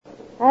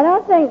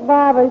I think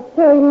Bob is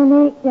too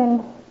unique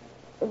in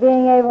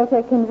being able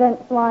to convince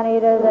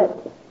Juanita that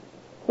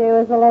she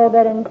was a little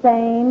bit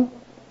insane.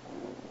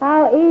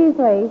 How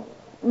easily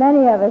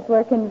many of us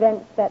were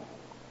convinced that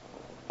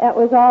it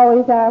was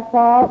always our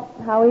fault,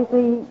 how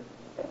easily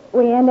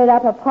we ended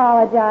up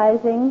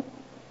apologizing.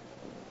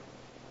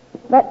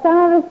 But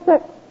some of us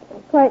took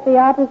quite the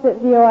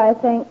opposite view, I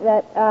think,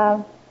 that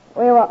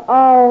we were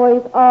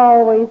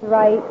always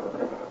right,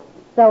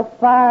 so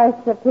far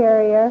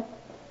superior.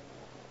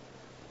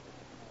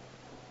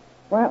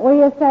 Weren't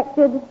we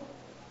affected?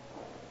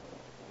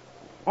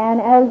 And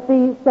as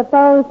the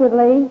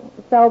supposedly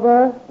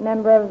sober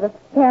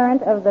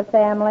parent of the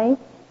family,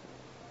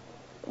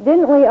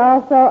 didn't we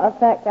also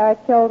affect our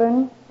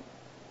children?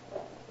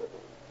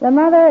 The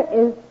mother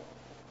is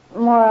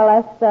more or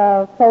less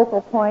the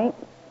focal point.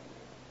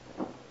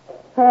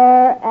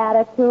 Her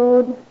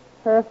attitude,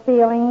 her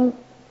feelings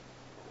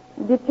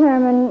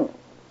determine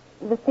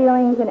the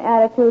feelings and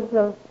attitudes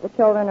of the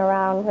children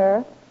around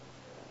her.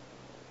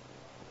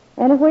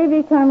 And if we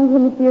become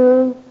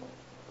confused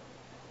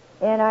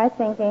in our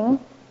thinking,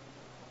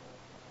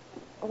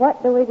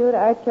 what do we do to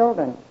our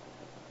children?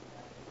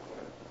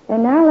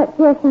 And now let's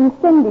hear from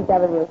Cindy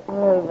W. from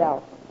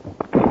Louisville.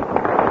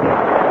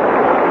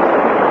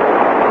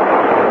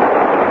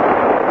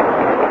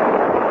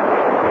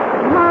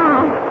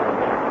 Hi.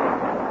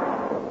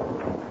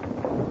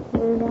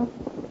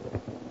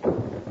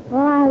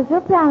 Well, I was so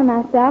proud of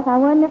myself, I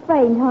wasn't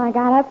afraid until I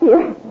got up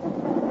here.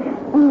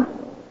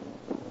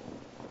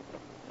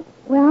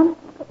 Well,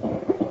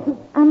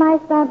 I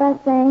might start by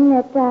saying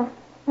that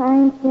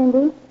I'm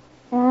Cindy,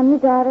 and I'm the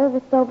daughter of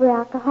a sober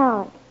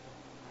alcoholic.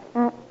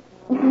 I'm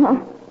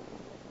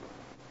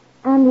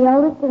the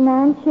oldest of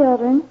 9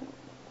 children.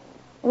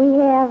 We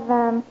have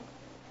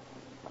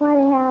quite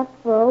a house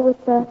full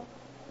with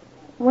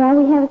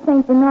we have a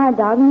St. Bernard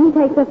dog, and he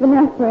takes up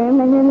enough room,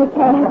 and then the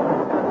cats.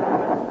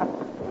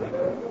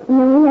 And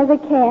then we have the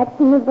cats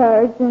and the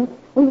birds, and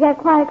we've got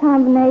quite a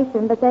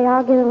combination, but they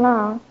all get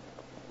along.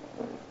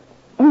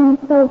 And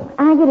so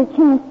I get a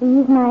chance to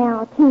use my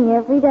Alateen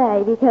every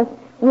day because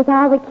with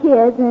all the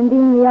kids and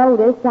being the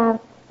oldest,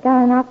 I've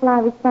got an awful lot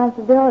of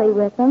responsibility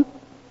with them.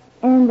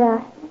 And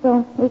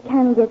so it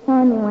kind of gets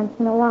on me once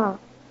in a while.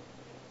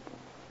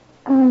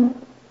 I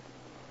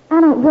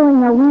don't really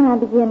know when I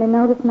began to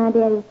notice my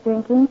daddy's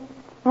drinking.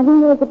 I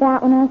think it was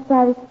about when I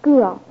started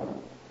school.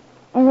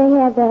 And they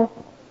had the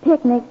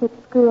picnics at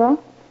school.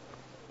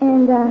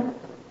 And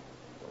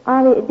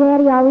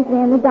Daddy always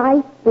ran the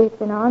dice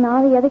booths and all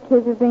the other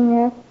kids would bring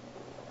their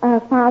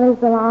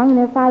fathers along, and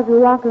their fathers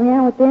would walk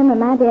around with them, and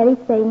my daddy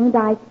stayed in the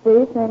dice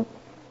booth and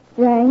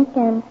drank,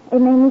 and it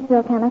made me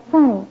feel kind of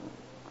funny.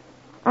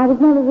 I was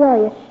never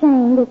really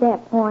ashamed at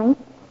that point.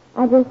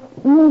 I just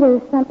knew there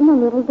was something a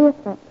little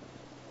different.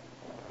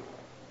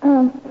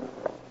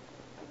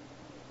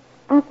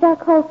 I felt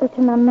closer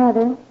to my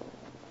mother.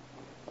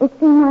 It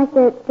seemed like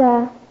that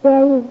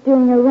Daddy was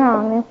doing her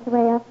wrong. That's the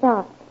way I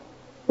thought.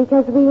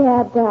 Because we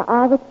had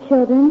all the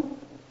children,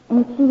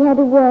 and she had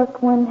to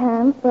work one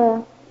time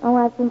for,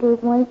 I think it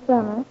was one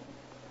summer,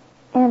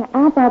 and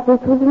I thought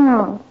this was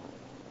wrong.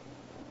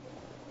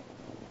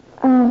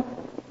 And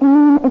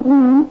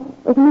again,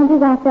 as much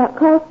as I felt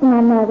close to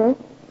my mother,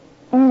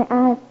 and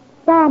I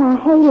thought I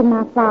hated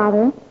my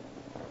father,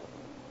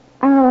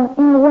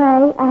 in a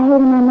way, I hated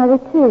my mother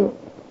too,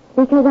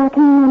 because I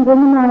can remember in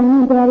the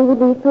morning when Daddy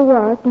would leave for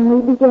work, and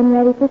we'd be getting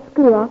ready for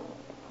school,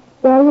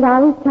 Daddy would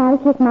always try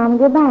to kiss Mom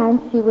goodbye,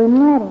 and she wouldn't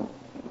let him.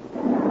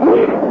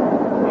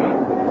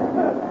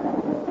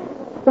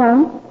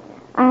 So,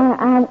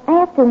 I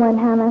asked her one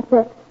time, I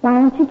said, why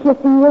don't you kiss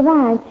him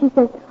goodbye? And she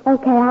said,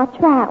 okay, I'll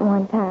try it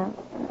one time.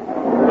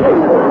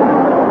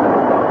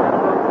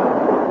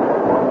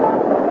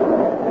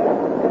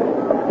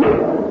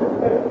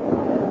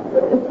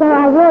 So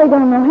I really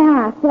don't know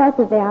how I felt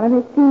about it.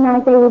 It seemed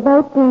like they were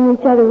both doing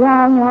each other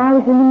wrong, and I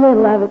was in the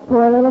middle of it.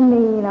 Poor little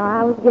me,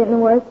 I was getting the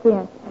worst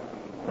in.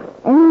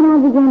 And then I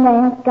began to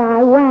ask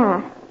God,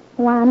 why?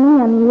 Why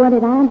me? I mean, what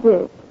did I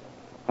do?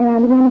 And I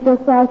began to feel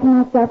sorry for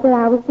myself that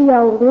I was the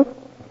oldest,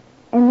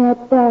 and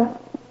that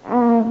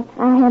I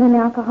had an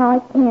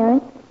alcoholic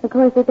parent. Of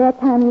course, at that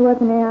time, he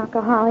wasn't an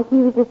alcoholic. He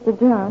was just a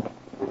drunk.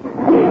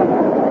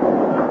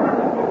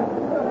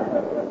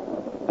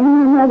 And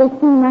my mother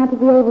seemed not to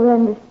be able to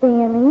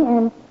understand me,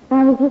 and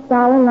I was just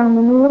all alone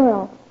in the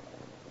world.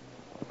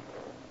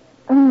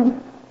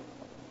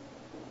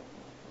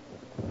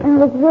 I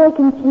was very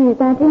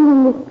confused. I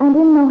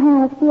didn't know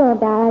how to feel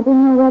about it. I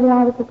didn't know whether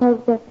I was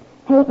supposed to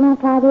hate my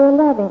father or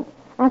love him.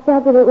 I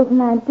felt that it was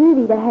my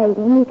duty to hate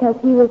him because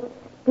he was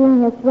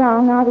doing us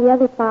wrong. All the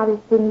other fathers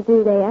didn't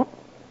do that.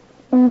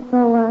 And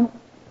so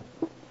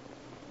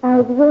I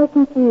was really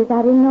confused.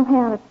 I didn't know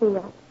how to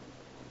feel.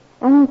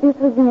 I think this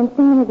was the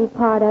insanity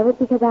part of it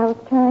because I was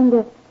trying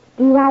to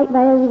do right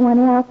by everyone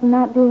else and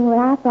not doing what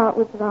I thought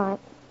was right.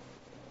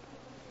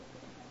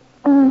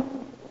 When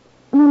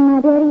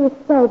my daddy was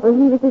sober,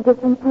 he was a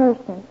different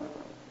person.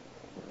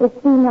 It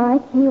seemed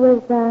like he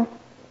was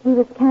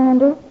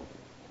kinder.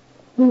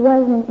 He he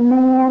wasn't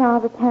mad all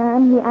the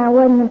time.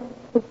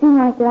 It seemed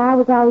like that I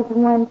was always the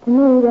one, to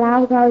me, that I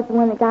was always the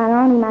one that got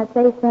on him. I'd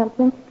say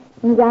something,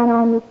 and he got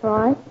on me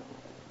for it.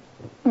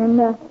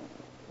 And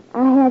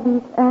I had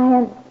this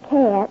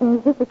cat, and he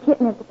was just a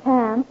kitten at the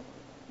time.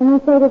 And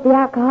they say that the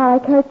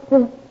alcoholic hurts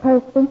the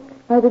person,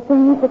 or the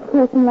thing that the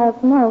person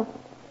loves most.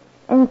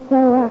 And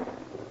so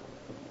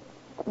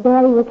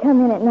Daddy would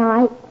come in at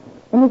night,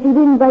 and if he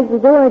didn't break the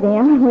door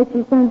down, which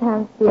he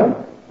sometimes did,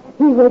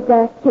 he would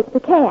kick the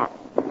cat.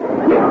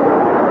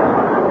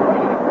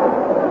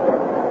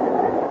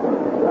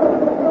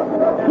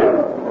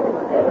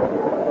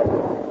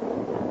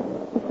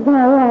 So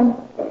when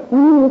he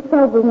was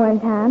sober one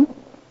time,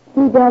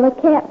 he built a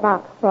cat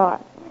box for her,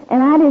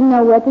 and I didn't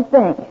know what to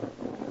think.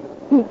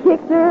 He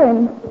kicked her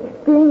and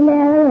screamed at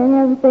her and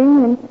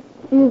everything, and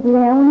she was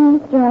there when he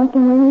was drunk,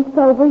 and when he was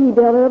sober, he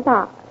built her a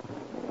box.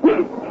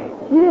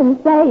 She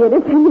didn't say it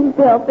until he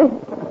built it.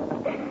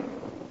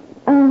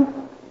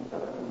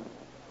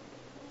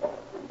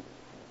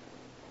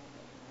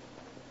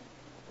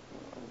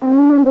 I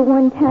remember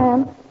one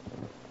time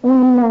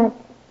when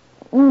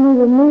we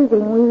were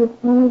moving,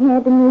 when we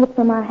had to move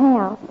from our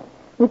house,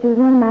 which was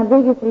one of my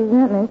biggest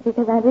resentments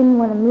because I didn't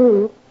want to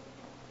move.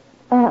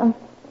 I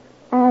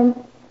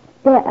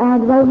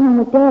drove home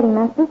with Daddy.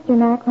 My sister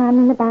and I climbed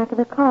in the back of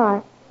the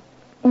car,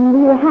 and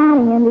we were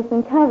hiding under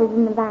some covers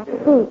in the back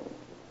seat.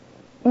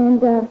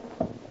 And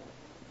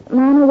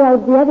Mama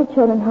rode the other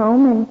children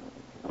home, and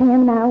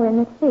Pam and I were in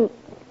the seat.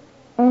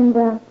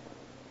 And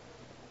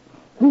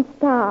he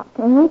stopped,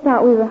 and we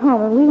thought we were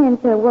home, and we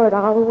didn't say a word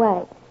all the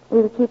way.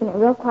 We were keeping it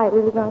real quiet.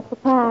 We were going to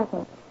surprise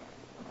him.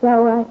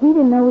 So he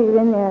didn't know we were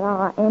in there at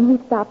all, and he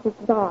stopped at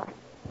the door.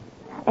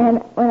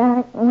 And when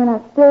I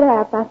stood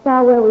up, I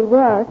saw where we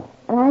were,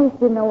 and I just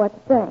didn't know what to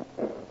think.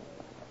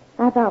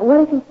 I thought, what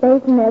if he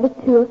stays in there till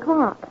 2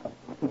 o'clock?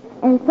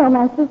 And so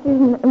my sister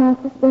and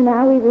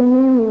I, we were in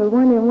there, and we were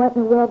wondering what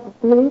in the world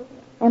to do.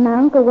 And my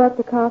uncle worked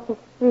across the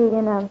street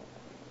in a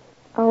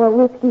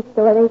whiskey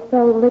store. They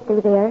sold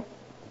liquor there.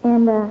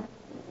 And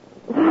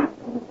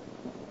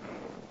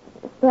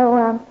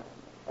so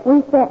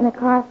we sat in the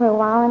car for a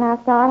while, and I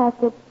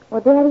said,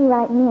 well, Daddy,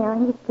 right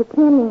now, he's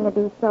pretending to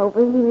be sober.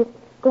 He was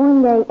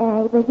going to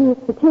AA, but he was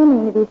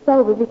pretending to be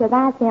sober because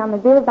I found the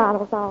beer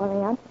bottles all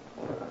around.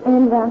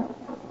 And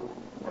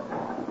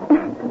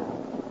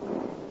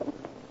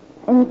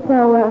and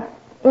so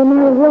it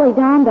never really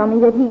dawned on me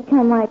that he'd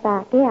come right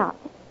back out.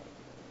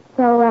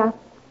 So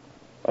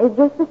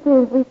just as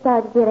soon as we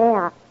started to get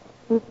out,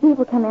 these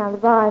people come out of the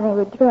bar, and they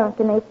were drunk,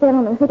 and they sat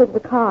on the hood of the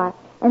car,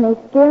 and they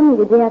scared me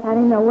to death. I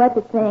didn't know what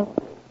to think.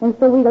 And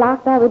so we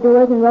locked all the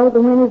doors and rolled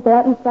the windows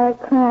up and started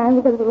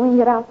crying because we wouldn't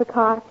get off the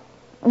car.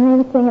 And they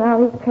were singing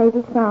all these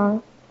crazy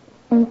songs.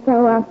 And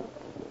so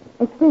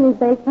as soon as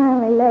they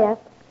finally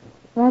left,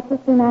 my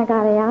sister and I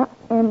got out,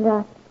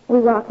 and we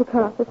walked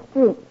across the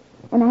street.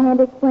 And I had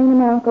to explain to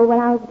my uncle what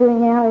I was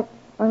doing out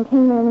on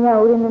Kingman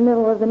Road in the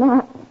middle of the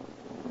night.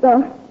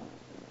 So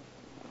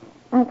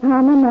I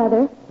called my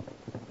mother,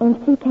 and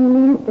she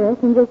came after us,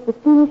 and just as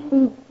soon as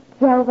she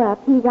drove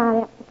up, he came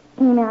out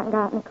and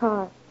got in the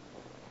car.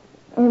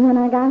 And when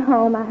I got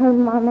home, I heard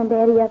Mom and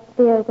Daddy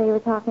upstairs. They were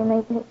talking.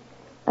 They said,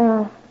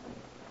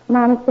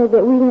 Mama said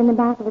that we were in the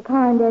back of the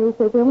car, and Daddy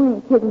said there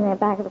weren't kids in the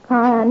back of the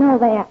car. I know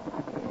that.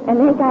 And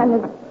they got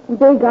in a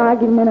big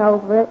argument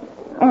over it.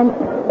 And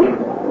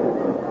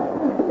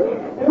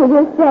to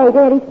this day,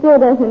 Daddy still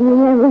doesn't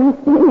remember us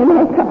being in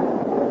that car.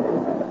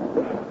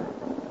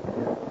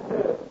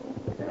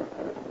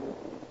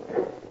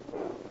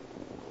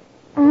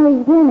 I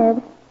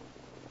resented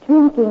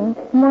drinking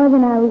more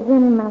than I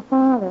resented my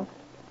father.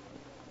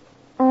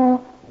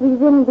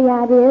 Resented the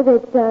idea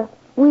that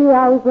we were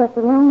always left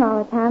alone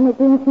all the time. It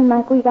didn't seem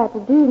like we got to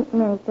do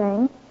many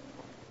things.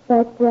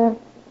 But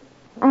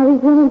I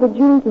resented the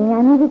drinking.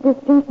 I knew that this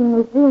drinking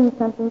was doing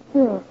something to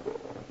him.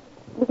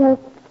 Because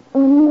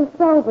when he was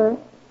sober,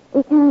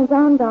 it kind of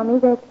dawned on me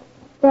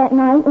that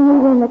night when we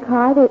were in the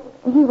car that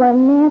he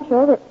wasn't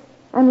natural.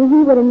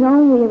 He would have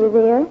known we were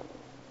there.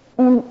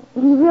 And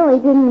he really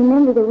didn't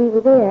remember that we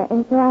were there.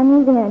 And so I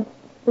knew then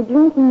the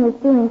drinking was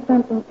doing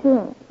something to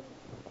him.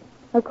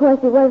 Of course,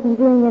 it wasn't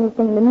doing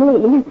anything to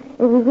me.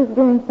 It was just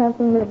doing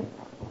something that,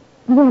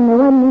 then there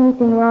wasn't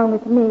anything wrong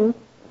with me.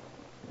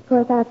 Of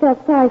course, I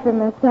felt sorry for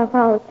myself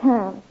all the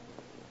time.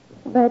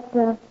 But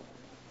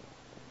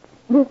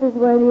this is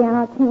where the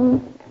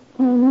outing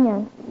came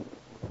in.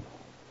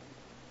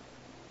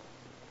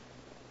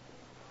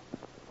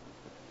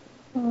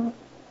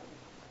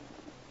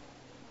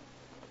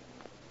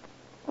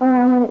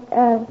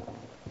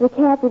 The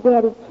cat that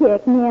Daddy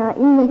kicked. Now,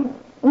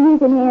 you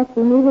can ask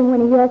him, even when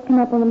he does come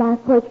up on the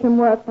back porch from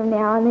work from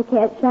now on, the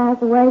cat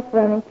shies away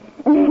from him.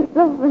 And it's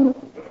so funny.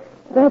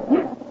 But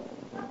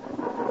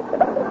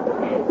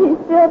he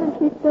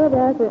still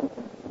does it.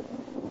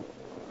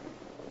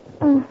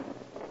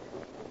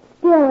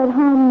 Still at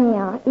home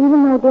now,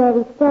 even though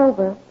Daddy's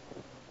sober,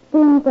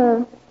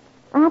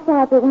 I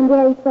thought that when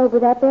Daddy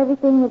sobered up,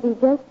 everything would be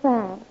just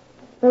fine.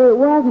 But it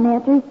wasn't.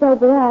 After he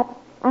sobered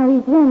up, I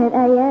resented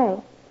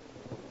AA.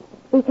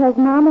 because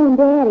Mama and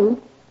Daddy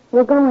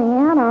were going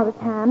out all the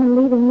time and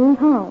leaving me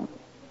home.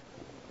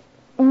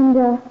 And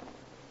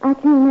I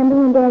can remember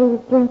when Daddy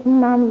was drinking,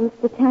 Mama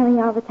used to tell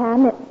me all the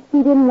time that he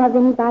didn't love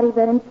anybody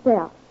but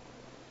himself.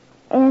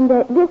 And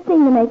this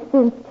seemed to make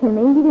sense to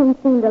me. He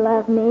didn't seem to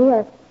love me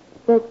or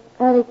the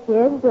other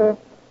kids or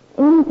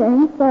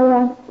anything,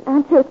 so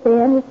I took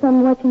that as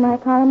some what you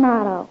might call a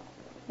motto.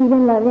 He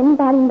didn't love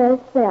anybody but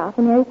himself,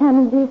 and every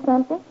time he'd do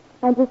something,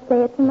 I'd just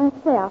say it to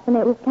myself, and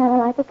it was kind of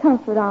like a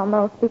comfort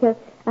almost, because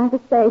I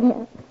could say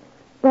that.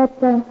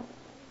 But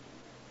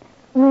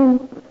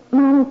when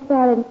Mama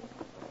started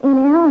in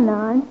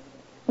Al-Anon,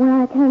 when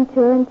I come to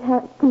her and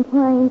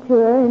complain to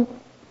her and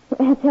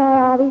tell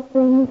her all these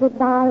things that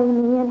bother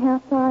me and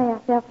how sorry I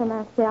felt for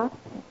myself,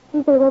 she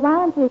said, well, why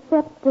don't you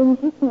accept things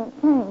you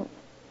can't change?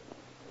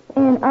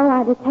 And,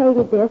 I just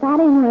hated this. I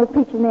didn't want her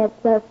preaching that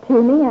stuff to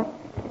me.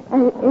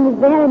 It was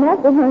bad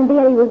enough that her and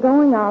Daddy were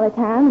going all the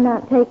time and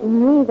not taking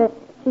me, but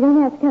she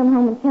didn't have to come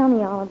home and tell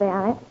me all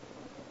about it.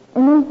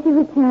 And then she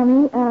would tell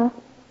me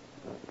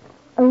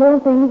little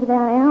things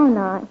about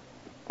Al-Anon.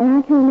 And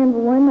I can remember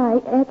one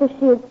night after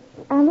she had,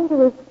 I think it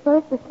was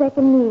first or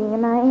second meeting,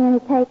 and my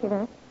aunt had taken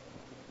her.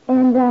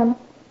 And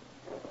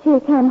she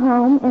had come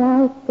home, and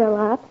I was still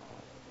up.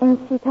 And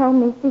she told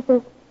me, she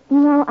says,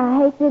 I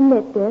hate to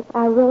admit this,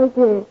 I really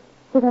do.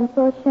 She said, I'm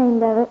so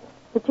ashamed of it,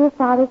 but your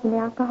father's an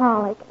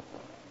alcoholic.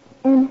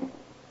 And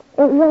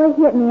it really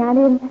hit me. I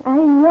didn't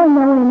really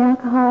know what an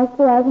alcoholic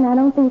was, and I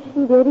don't think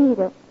she did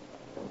either.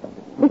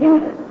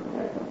 Because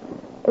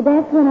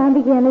that's when I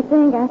began to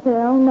think. I said,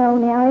 oh no,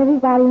 now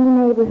everybody in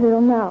the neighborhood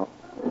will know.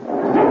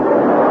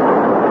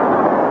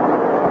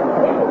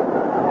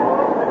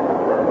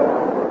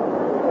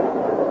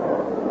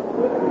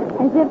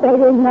 As if they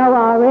didn't know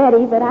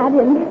already, but I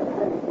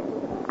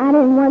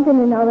didn't want them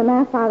to know that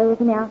my father was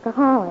an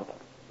alcoholic.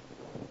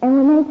 And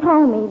when they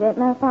told me that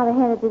my father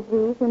had a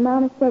disease, and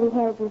Mama said he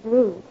had a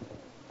disease,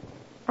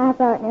 I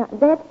thought, now,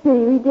 that's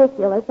pretty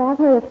ridiculous. I've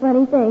heard of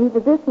funny things,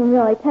 but this one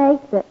really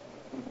takes it.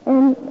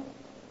 And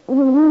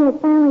when it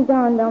finally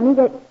dawned on me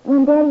that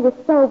when Daddy was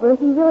sober,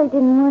 he really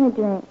didn't want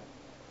to drink.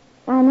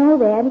 I know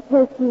that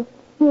because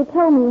he had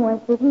told me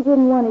once that he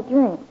didn't want to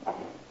drink.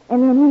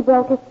 And then he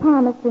broke his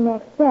promise the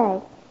next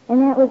day.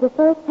 And that was the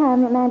first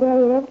time that my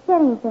daddy had ever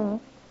said anything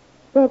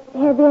that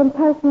had been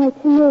personally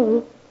to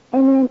me.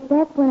 And then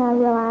that's when I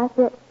realized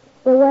that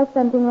there was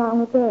something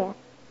wrong with Dad.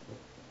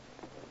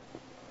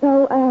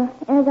 So,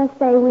 as I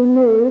say, we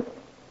moved,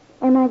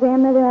 and my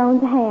grandmother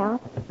owned the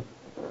house.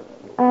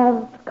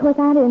 Of course,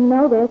 I didn't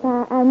know this.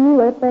 I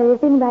knew it, but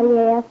if anybody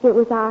asked, it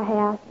was our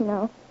house,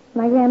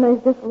 My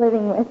grandmother's just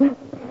living with us.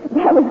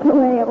 That was the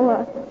way it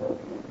was.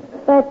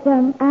 But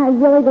I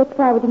really looked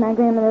forward to my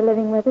grandmother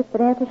living with us,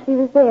 but after she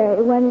was there,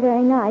 it wasn't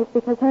very nice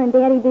because her and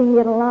Daddy didn't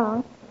get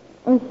along.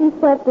 And she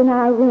slept in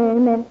our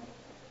room and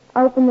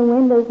opened the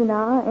windows and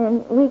all,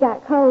 and we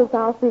got colds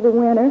all through the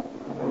winter.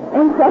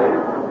 And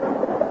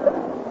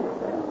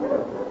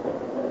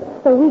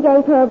so we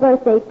gave her a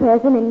birthday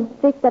present and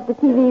fixed up the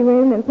TV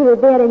room and put her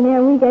bed in there,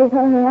 and we gave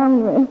her her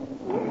own room.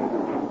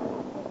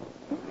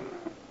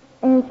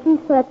 And she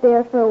slept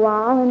there for a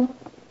while, and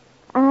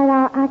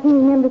I can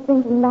remember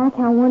thinking back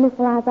how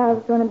wonderful I thought it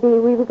was going to be.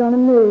 We were going to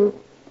move.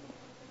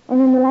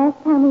 And then the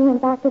last time we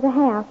went back to the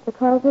house to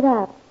close it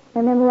up, I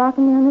remember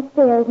walking down the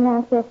stairs, and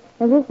I said,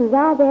 now this is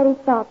all Daddy's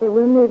fault that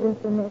we're moving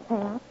from this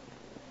house.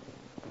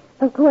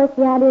 Of course,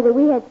 the idea that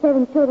we had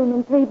 7 children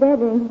in 3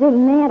 bedrooms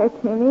didn't matter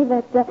to me,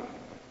 but the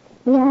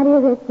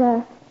idea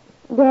that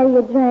Daddy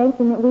had drank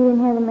and that we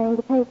didn't have the money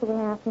to pay for the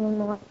house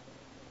anymore.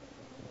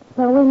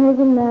 So we moved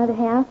in the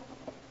house,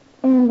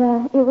 and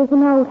it was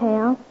an old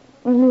house,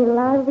 and we needed a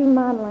lot of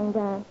remodeling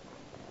done.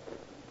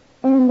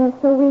 And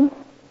so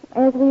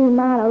as we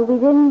remodeled, we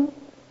didn't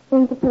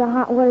think to put a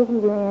hot water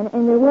heater in,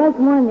 and there was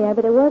one there,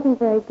 but it wasn't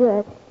very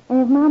good.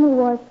 And if Mama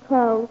washed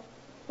clothes,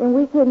 then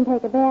we couldn't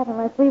take a bath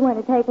unless we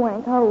went to take one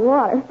in cold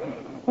water.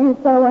 And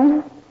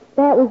so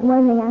that was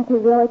one thing I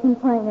could really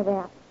complain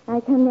about.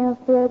 I come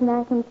downstairs and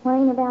I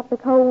complain about the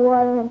cold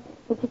water and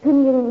that you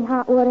couldn't get any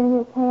hot water in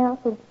this house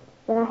and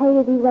that I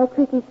hated these low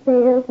creaky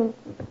stairs and,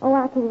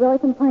 I could really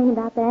complain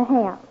about that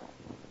house.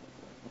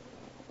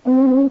 And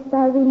then we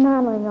started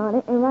remodeling on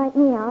it, and right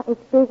now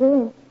it's bigger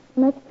and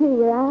much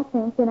prettier, I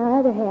think, than our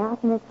other house,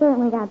 and it's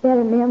certainly got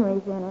better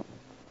memories in it.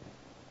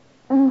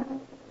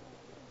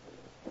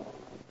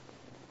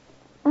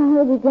 I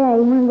heard today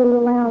one of the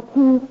little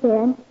Al-Teen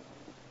said,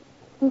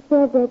 he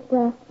said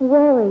that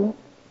worry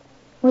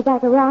was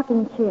like a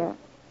rocking chair.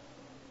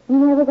 You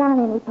never got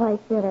any place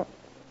in it.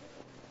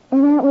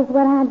 And that was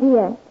what I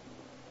did.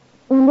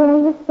 When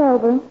Daddy was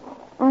sober,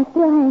 I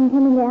still hadn't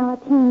come into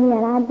Al-Teen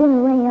yet. I'd been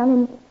around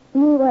and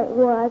knew what it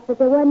was, but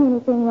there wasn't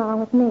anything wrong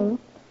with me.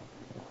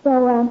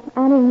 So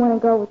I didn't want to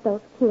go with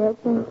those kids.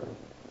 And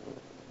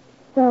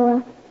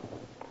so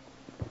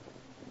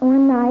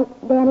one night,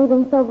 Daddy had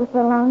been sober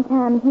for a long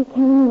time, and he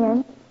came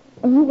in,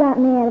 and he got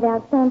mad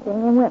about something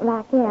and went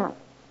back out.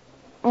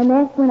 And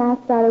that's when I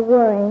started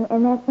worrying,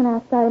 and that's when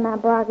I started my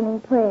bargaining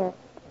prayer.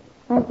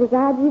 I said,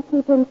 God, you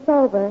keep him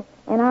sober,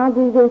 and I'll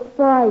do this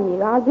for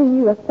you. I'll do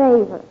you a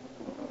favor.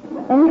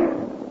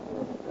 And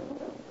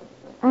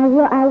I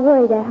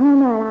worried that whole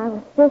night. I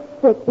was so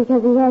sick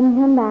because he hadn't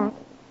come back,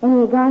 and he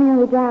had gone down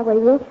the driveway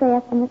real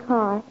fast in the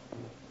car.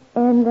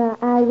 And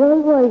I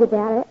really worried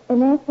about it,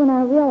 and that's when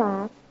I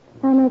realized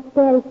how much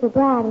Daddy's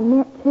sobriety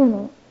meant to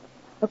me.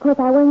 Of course,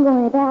 I wasn't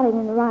going about it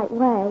in the right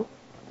way,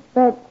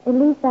 but at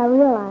least I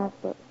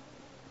realized it.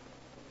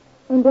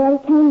 And Daddy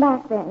came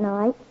back that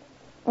night,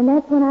 and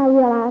that's when I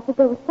realized that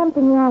there was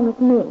something wrong with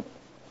me.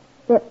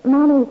 That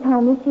Mommy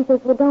told me, she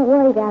says, well, don't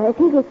worry about it. If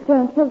he gets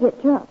drunk, he'll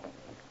get drunk.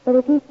 But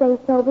if he stays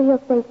sober,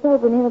 he'll stay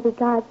sober, and it'll be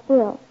God's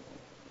will.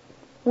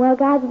 Well,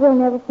 God's will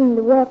never seemed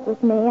to work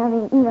with me. I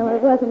mean,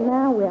 it wasn't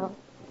my will.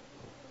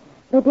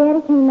 But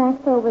Daddy came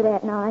back sober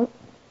that night,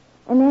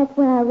 and that's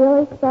when I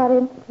really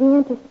started to be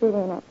interested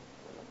in it.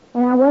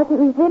 And I wasn't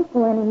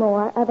resentful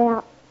anymore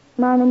about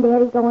Mom and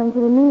Daddy going to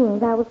the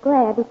meetings. I was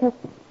glad because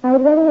I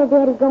would rather have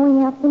Daddy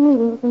going out to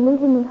meetings and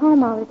leaving me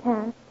home all the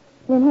time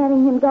than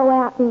having him go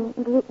out and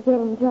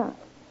getting drunk.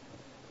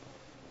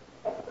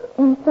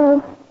 And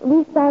so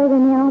we started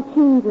an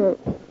Alteen group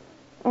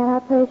at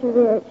our Pleasure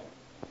Ridge.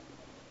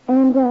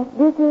 And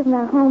this is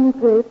my home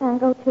group. I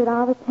go to it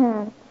all the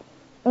time.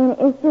 And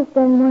it's just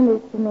done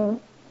wonders to me.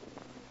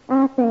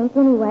 I think,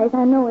 anyways.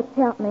 I know it's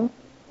helped me.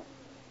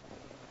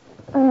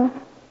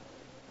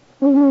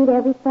 We meet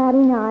every Friday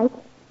night.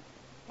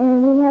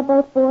 And we have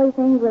both boys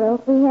and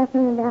girls. We have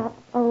from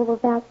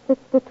about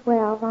 6 to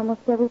 12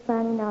 almost every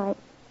Friday night.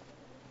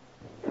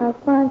 Our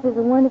sponsor's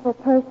a wonderful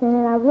person,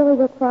 and I really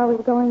look forward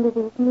to going to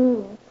these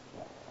meetings.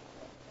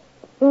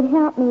 It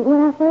helped me.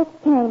 When I first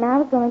came, I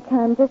was going to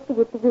come just to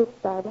get the group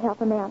started, to help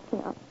them out,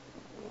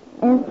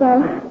 And so,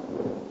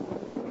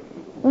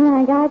 when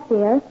I got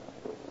there,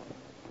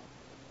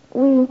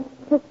 we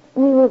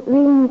were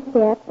reading the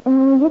steps, and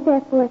when we hit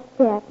that first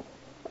step,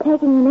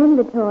 taking an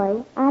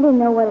inventory, I didn't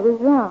know what it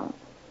was wrong.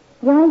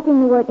 The only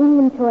thing the word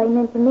inventory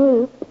meant to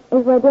me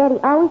is where Daddy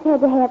always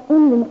had to have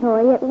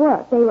inventory at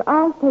work. They were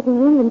always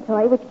taking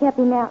inventory, which kept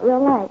him out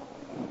real late.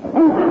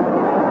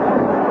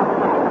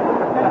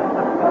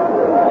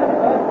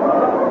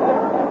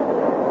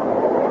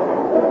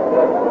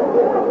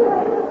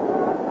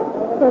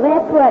 So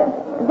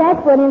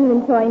that's what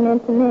inventory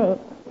meant to me.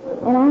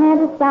 And I had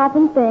to stop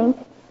and think,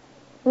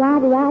 why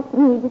do I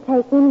need to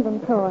take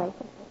inventory?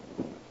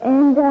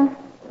 And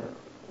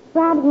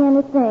so I began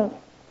to think.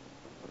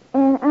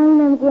 And I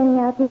remember getting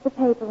out a piece of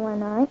paper one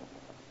night,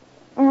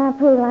 and I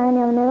put a line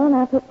in the middle, and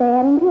I put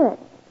bad and good.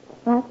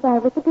 And I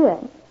started with the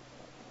good.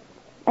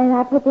 And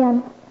I put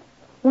down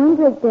one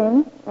good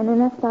thing, and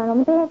then I started on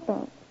the bad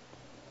thing.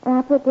 And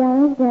I put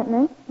down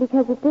resentment,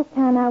 because at this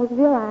time I had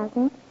realized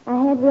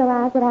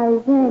that I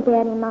resented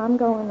Daddy and Mom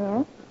going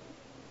there.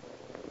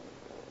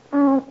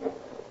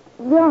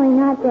 Really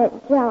not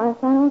that jealous.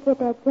 I don't get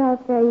that jealous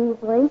very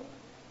easily.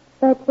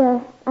 But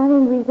I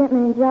think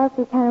resentment and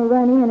jealousy kind of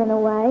run in a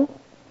way.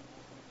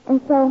 And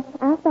so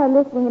I started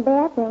listening to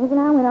bad things, and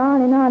I went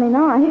on and on and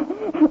on.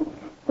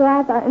 So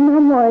I thought,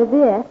 no more of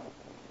this.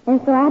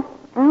 And so I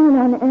went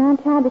on, and I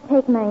tried to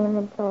take my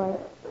inventory.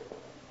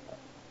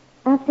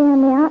 I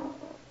found out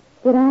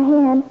that I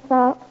had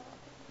thoughts,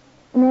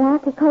 and that I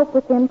could cope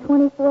with them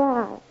 24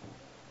 hours.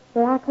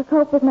 That I could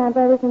cope with my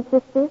brothers and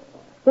sisters.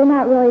 They're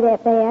not really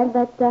that bad,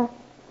 but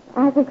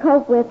I could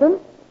cope with them.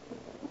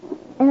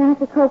 And I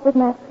could cope with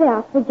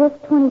myself for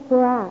just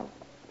 24 hours.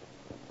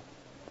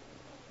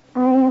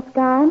 I asked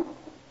God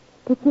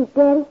to keep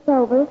Daddy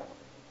sober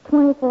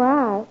 24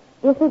 hours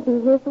if it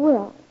be His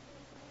will.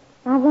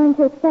 I've learned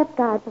to accept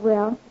God's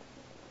will.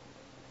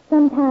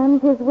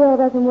 Sometimes His will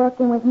doesn't work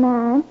in with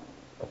mine,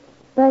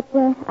 but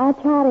I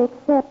try to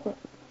accept it.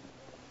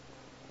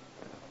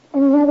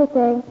 And another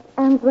thing,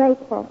 I'm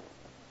grateful.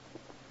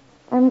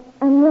 I'm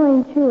really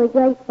and truly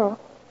grateful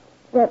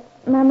that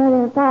my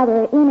mother and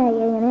father are in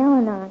AA and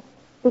Al-Anon,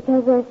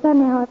 because there are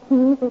some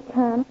Alateens that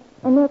come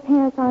and their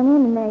parents aren't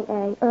in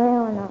AA or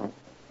Al-Anon.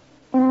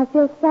 And I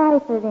feel sorry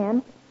for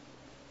them,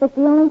 but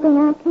the only thing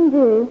I can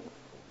do,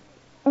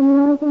 and the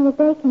only thing that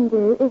they can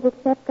do, is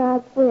accept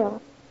God's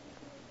will.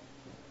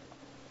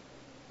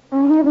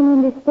 I have an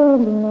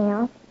understanding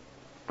now.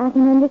 I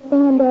can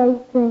understand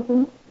Daddy's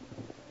drinking,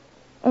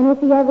 and if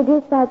he ever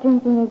did start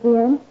drinking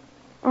again,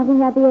 I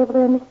think I'd be able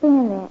to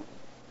understand that.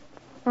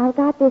 I've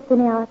got this in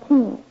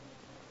Alateen.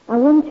 I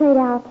wouldn't trade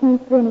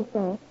Alateen for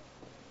anything.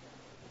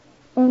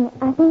 And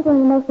I think one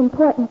of the most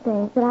important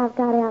things that I've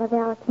got out of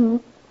Alateen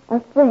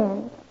are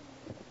friends.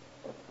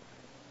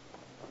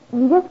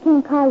 You just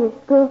can't call your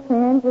school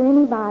friends or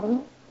anybody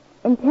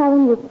and tell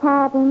them your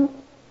problems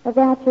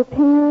about your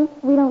parents.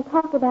 We don't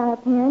talk about our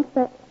parents,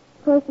 but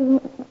of course,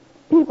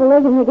 people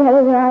living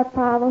together, there are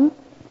problems.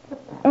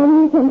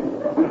 And you can...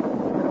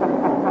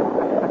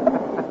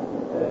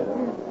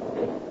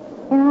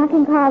 and I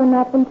can call them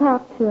up and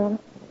talk to them.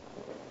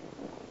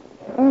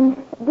 And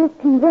this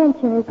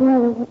convention is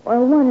a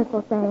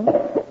wonderful thing.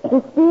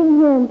 Just being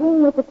here and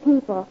being with the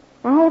people.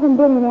 I haven't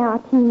been in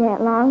Alateen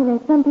that long, and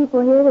there's some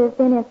people here that have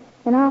been in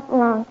an awful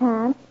long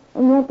time,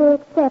 and yet they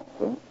accept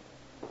you.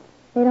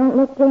 They don't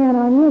look down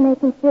on you, and they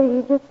consider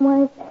you just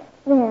one of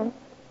them.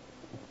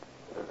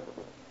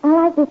 I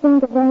like to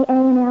think of AA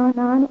and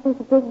Al-Anon as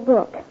a big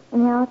book,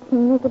 and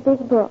Al-Anon is a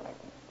big book.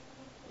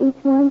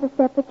 Each one's a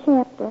separate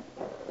chapter,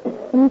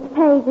 and each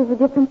page is a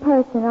different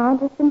person, all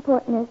just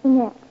important as the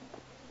next.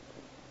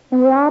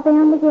 And we're all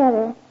bound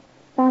together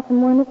by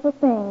some wonderful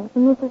things,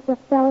 and this is a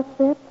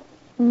fellowship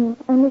and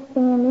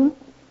understanding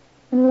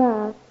and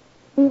love.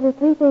 These are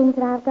three things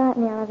that I've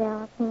gotten out of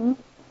Al-Anon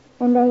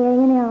and AA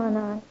and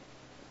Al-Anon.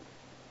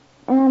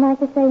 And I'd like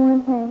to say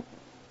one thing.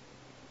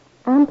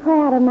 I'm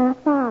proud of my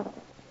father.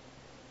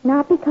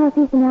 Not because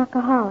he's an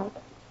alcoholic,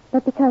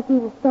 but because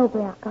he's a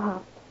sober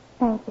alcoholic.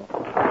 Thank you.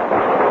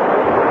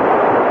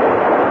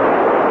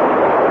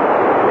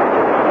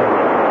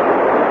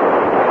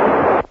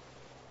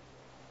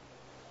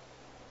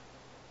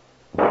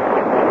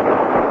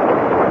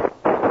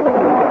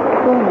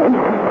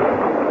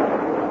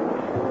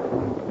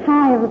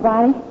 Hi,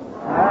 everybody.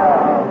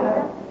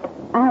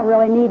 I don't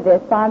really need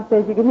this. Bob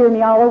says you can hear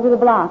me all over the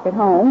block at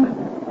home.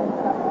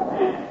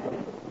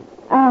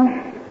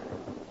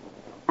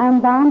 I'm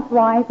Bob's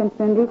wife and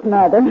Cindy's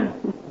mother.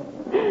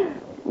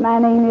 My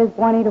name is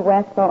Juanita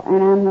Westphal,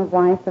 and I'm the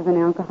wife of an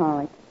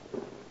alcoholic.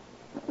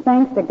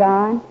 Thanks to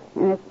God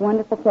and its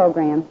wonderful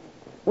program,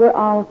 we're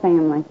all a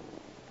family.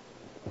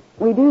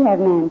 We do have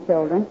 9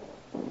 children.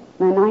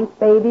 My 9th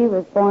baby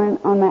was born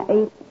on my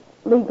 8th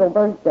legal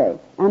birthday.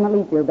 I'm a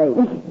leap year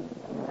baby.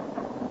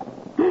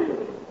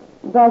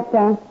 But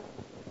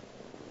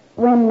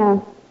when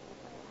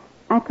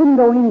I couldn't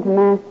go into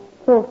my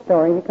full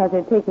story because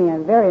it'd take me a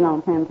very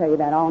long time to tell you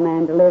about all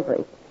 9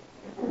 deliveries.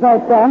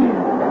 But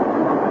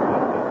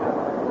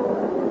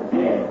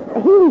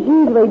he was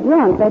usually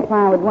drunk. That's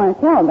why I would want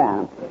to tell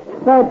about him.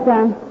 But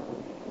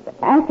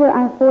after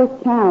our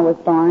 4th child was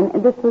born,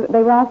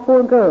 they were all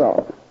 4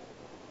 girls.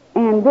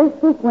 And this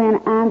was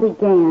when I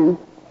began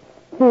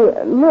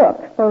to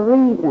look for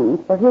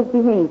reasons for his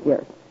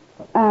behavior.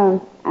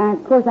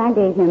 Of course, I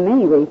gave him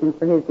many reasons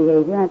for his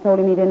behavior. I told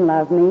him he didn't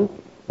love me,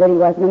 that he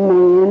wasn't a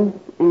man,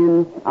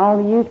 and all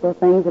the usual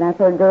things that I've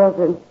heard girls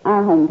in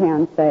our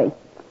hometown say.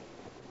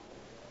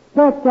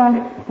 But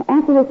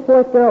after this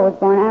 4th girl was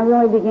born, I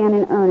really began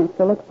in earnest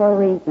to look for a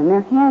reason.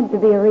 There had to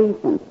be a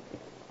reason.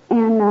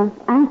 And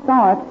I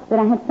thought that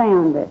I had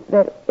found it,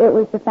 that it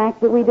was the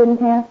fact that we didn't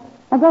have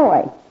a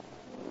boy.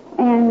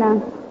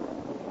 And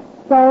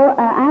so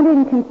I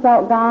didn't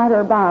consult God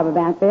or Bob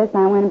about this.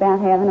 I went about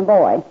having a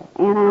boy.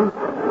 And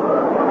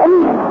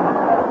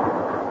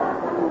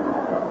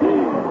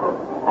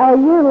a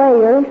year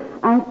later,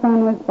 our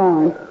son was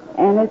born.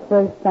 And this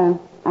was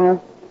our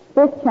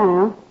 5th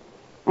child.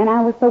 And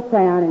I was so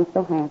proud and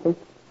so happy.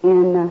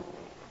 And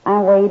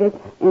I waited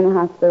in the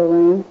hospital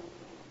room.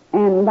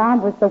 And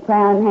Bob was so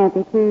proud and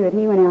happy, too, that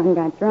he went out and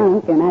got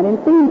drunk. And I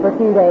didn't see him for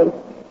 2 days.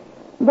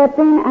 But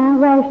then I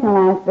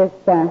rationalized this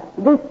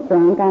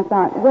drunk. I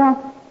thought,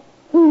 well,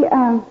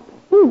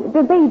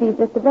 the baby's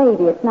just a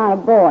baby. It's not a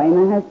boy.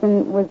 My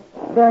husband was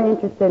very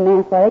interested in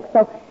athletics,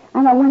 so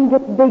I thought when he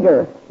gets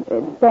bigger,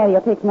 Daddy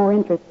will take more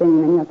interest in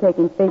him, and he'll take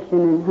him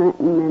fishing and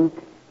hunting and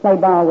play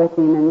ball with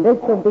him, and this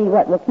will be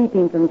what will keep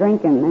him from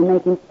drinking and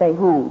make him stay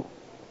home.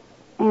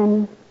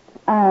 And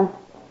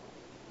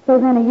so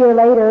then a year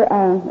later,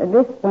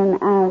 this one,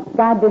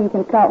 God didn't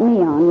consult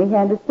me on. We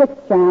had the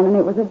 6th child, and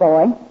it was a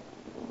boy.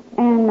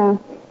 And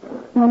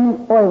when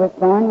this boy was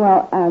born,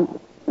 well,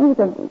 it was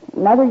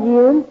another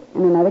year and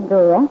another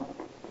girl.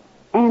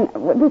 And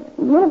this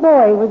little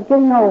boy was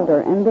getting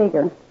older and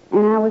bigger,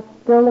 and I was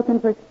still looking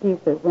for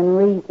excuses and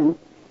reasons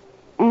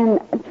and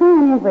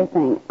trying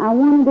everything. I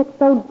wanted it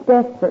so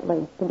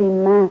desperately to be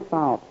my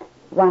fault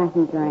why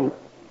he drank.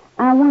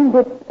 I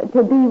wanted it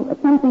to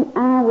be something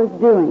I was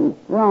doing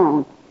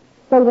wrong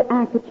so that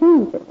I could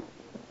change it.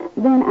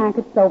 Then I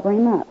could sober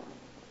him up.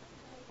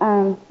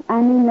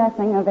 I knew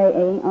nothing of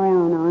AA or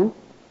Al-Anon.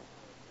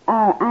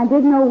 I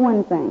did know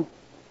one thing.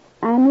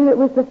 I knew it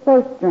was the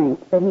first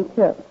drink that he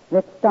took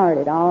that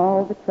started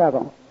all the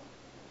trouble.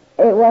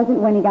 It wasn't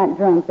when he got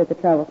drunk that the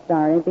trouble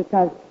started,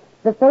 because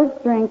the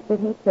first drink that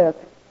he took,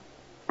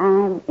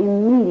 I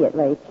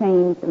immediately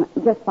changed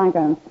just like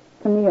a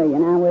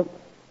chameleon. I was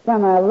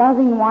from a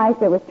loving wife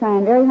that was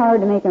trying very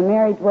hard to make a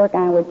marriage work.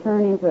 I would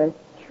turn into a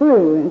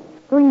shrew and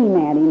scream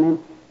at him and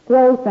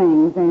throw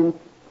things and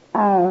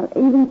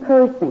even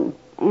cursing.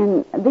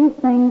 And these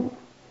things,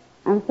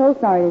 I'm so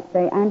sorry to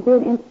say, I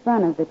did in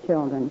front of the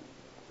children.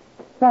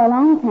 For a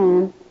long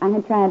time, I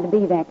had tried to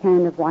be that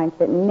kind of wife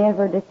that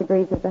never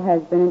disagrees with the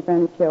husband in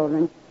front of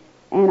children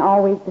and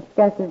always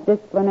discusses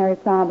disciplinary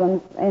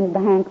problems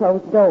behind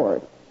closed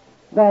doors.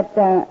 But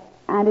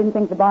I didn't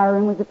think the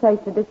barroom was a place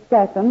to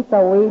discuss them,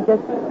 so we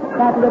just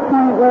got to the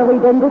point where we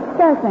didn't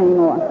discuss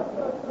anymore.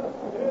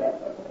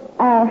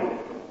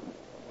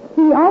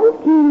 He always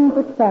came in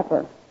for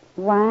supper.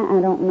 Why,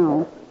 I don't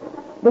know.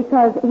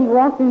 Because he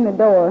walked in the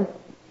door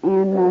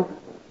and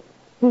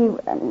he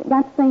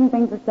got the same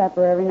thing for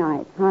supper every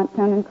night, hot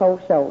tongue and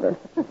cold shoulder.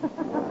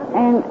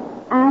 And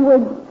I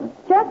would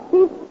just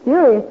be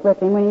furious with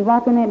him when he'd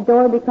walk in that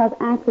door because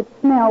I could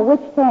smell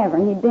which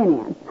tavern he'd been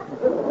in.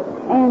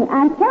 And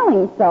I'd tell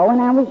him so, and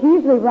I was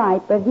usually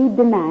right, but he'd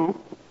deny it.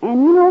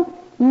 And,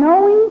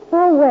 knowing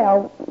full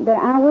well that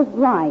I was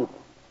right,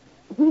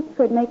 he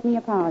could make me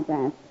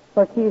apologize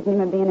for accusing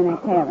him of being in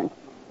that tavern.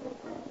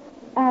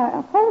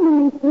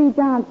 Holding these 3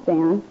 jobs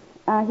down,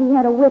 he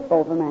had a whip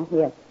over my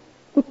head.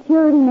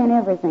 Security meant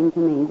everything to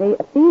me.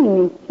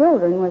 Feeding these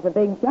children was a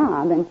big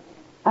job, and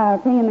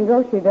paying the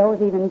grocery bill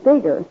was even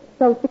bigger.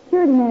 So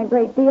security meant a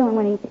great deal, and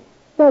when he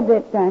said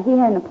that he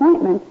had an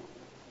appointment,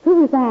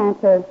 who was I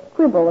to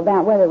quibble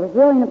about whether it was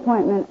really an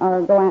appointment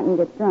or go out and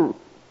get drunk?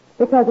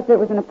 Because if it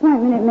was an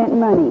appointment, it meant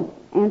money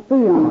and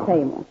food on the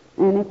table.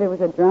 And if it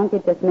was a drunk,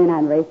 it just meant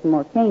I'd raise some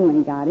more cane when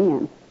he got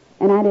in.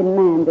 And I didn't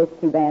mind this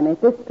too badly.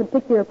 At this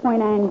particular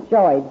point, I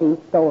enjoyed these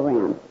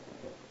go-arounds.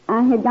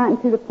 I had gotten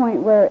to the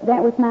point where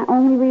that was my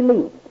only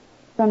relief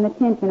from the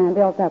tension I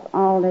built up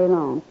all day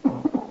long.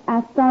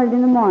 I started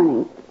in the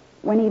morning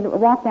when he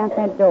walked out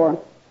that door,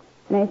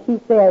 and as she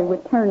said,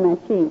 would turn my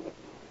cheek.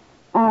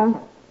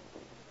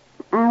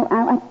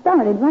 I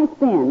started right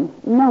then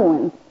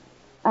knowing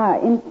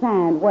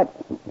inside what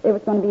it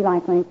was going to be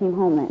like when he came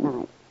home that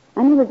night.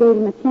 I never gave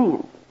him a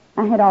chance.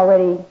 I had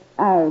already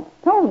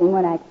told him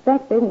what I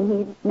expected, and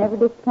he never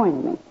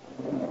disappointed me.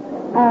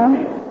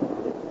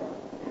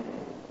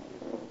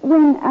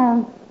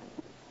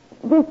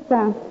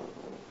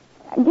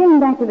 Getting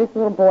back to this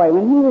little boy,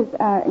 when he was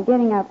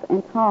getting up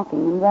and talking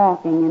and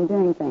walking and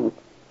doing things,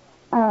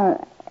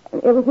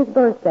 it was his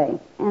birthday,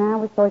 and I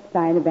was so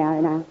excited about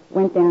it. I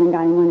went down and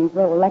got him one of these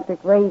little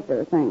electric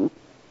razor things,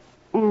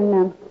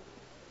 and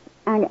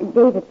I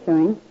gave it to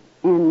him,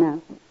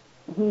 and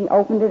he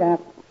opened it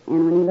up,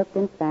 and when he looked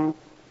inside,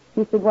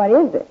 he said, "What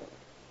is it?"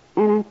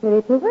 And I said,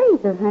 "It's a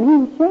razor, honey,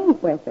 and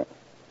shave with it."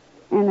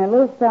 And the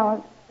little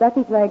fellow stuck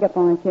his leg up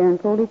on a chair and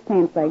pulled his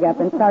pants leg up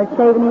and started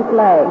shaving his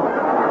leg.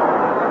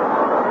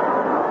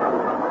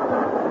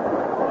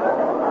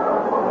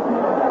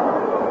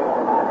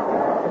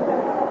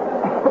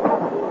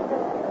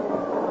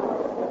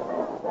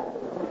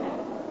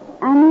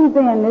 I knew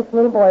then this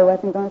little boy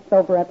wasn't going to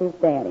sober up his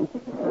daddy.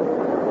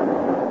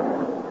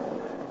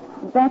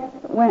 That's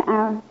when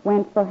I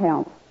went for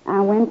help.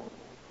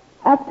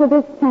 Up to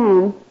this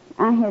time,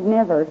 I had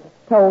never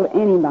told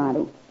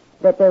anybody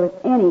that there was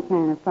any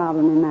kind of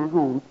problem in my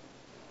home.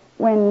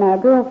 When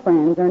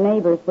girlfriends or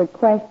neighbors would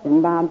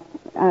question Bob's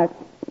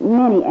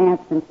many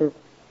absences,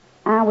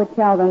 I would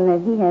tell them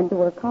that he had to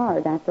work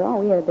hard. After all,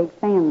 we had a big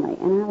family,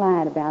 and I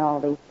lied about all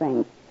these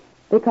things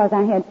because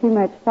I had too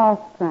much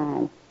false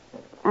pride.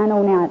 I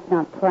know now it's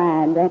not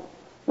pride. That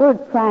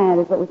word pride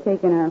is what we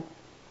take in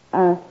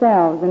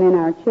ourselves and in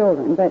our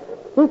children, but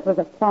this was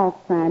a false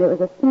pride. It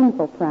was a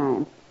sinful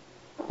pride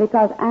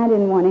because I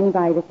didn't want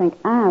anybody to think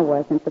I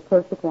wasn't the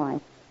perfect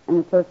wife and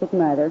the perfect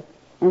mother,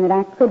 and that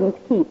I couldn't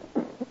keep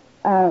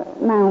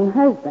my own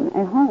husband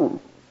at home.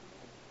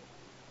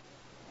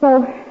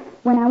 So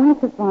when I went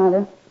to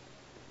Father,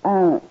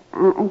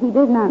 he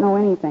did not know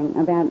anything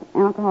about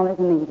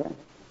alcoholism either.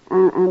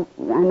 I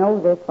know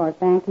this for a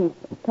fact. He's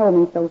told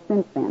me so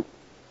since then.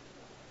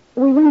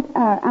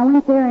 I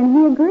went there, and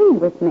he agreed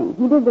with me.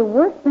 He did the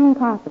worst thing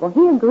possible.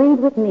 He agreed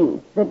with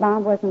me that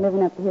Bob wasn't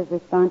living up to his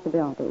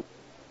responsibilities.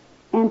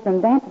 And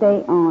from that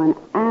day on,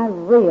 I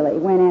really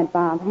went at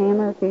Bob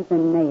hammer, tooth,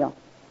 and nail.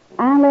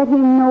 I let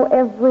him know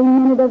every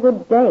minute of the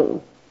day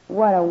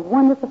what a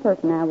wonderful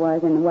person I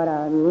was and what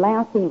a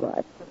louse he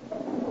was.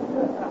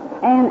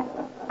 And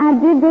I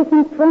did this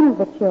in front of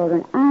the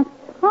children. I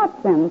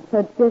taught them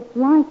to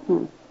dislike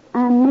him.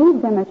 I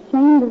made them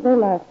ashamed of their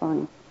love for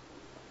him.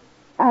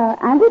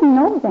 I didn't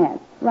know that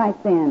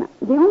right then.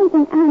 The only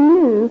thing I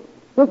knew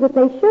was that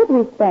they should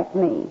respect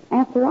me.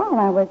 After all,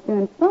 I was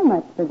doing so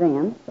much for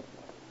them.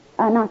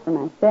 Not for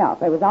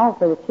myself. It was all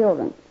for the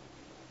children.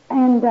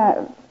 And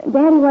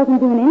Daddy wasn't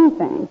doing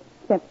anything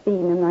except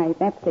feeding them right at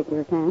that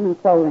particular time and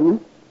clothing them.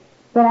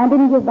 But I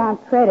didn't give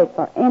Bob credit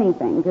for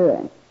anything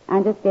good.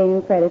 I just gave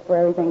him credit for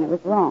everything that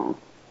was wrong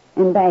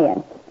and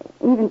bad.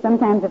 Even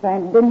sometimes if I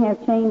didn't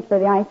have change for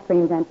the ice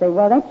creams, I'd say,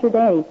 "Well, that's your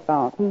daddy's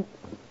fault. He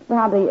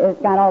probably has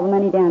got all the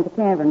money down to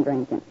tavern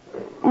drinking."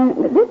 And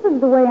this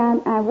is the way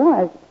I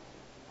was,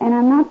 and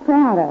I'm not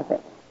proud of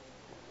it.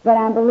 But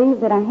I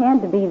believe that I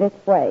had to be this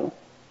way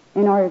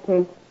in order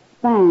to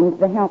find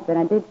the help that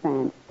I did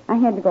find. I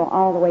had to go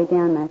all the way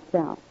down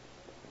myself.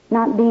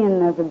 Not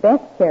being of the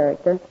best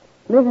character,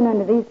 living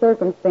under these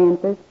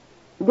circumstances,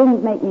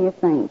 didn't make me a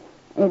saint.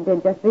 It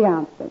did just the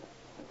opposite.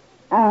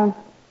 I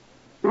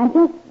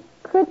just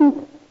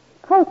couldn't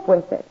cope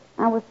with it.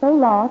 I was so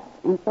lost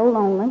and so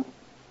lonely,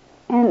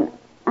 and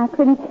I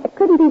couldn't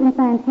even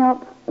find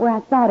help where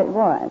I thought it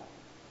was.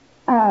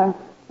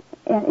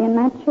 In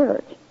my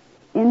church,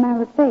 in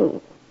my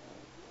faith.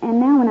 And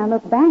now when I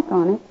look back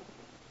on it,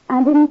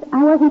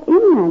 I wasn't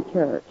in my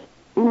church,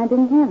 and I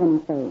didn't have any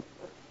faith.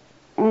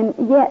 And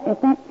yet,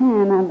 at that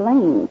time, I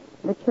blamed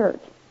the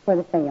church for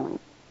the failing,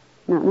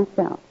 not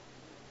myself.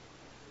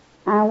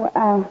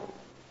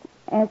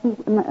 As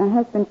my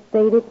husband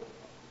stated,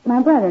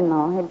 my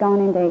brother-in-law had gone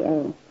into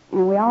AA,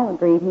 and we all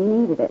agreed he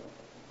needed it.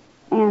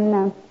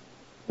 And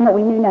but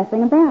we knew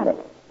nothing about it.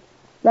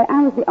 But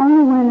I was the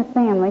only one in the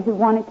family who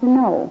wanted to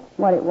know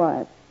what it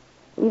was.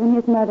 Even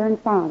his mother and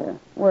father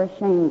were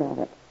ashamed of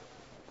it.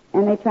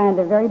 And they tried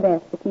their very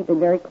best to keep it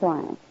very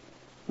quiet.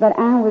 But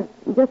I was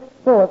just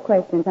full of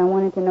questions. I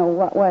wanted to know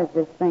what was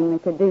this thing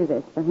that could do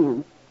this for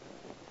him.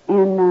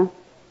 And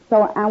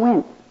so I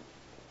went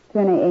to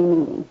an AA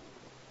meeting.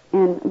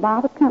 And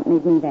Bob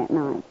accompanied me that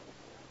night.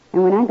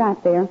 And when I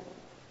got there,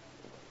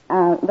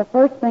 the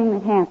first thing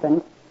that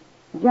happened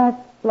just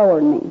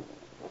floored me.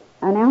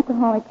 An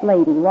alcoholic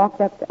lady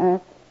walked up to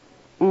us,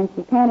 and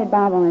she patted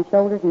Bob on the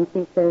shoulders, and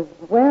she says,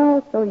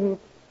 "Well, so you're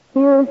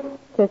here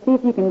to see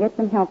if you can get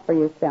some help for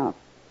yourself."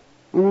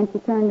 And then she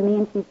turned to me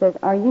and she says,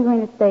 "Are you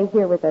going to stay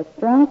here with us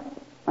drunks,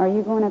 or are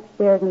you going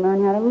upstairs and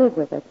learn how to live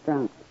with us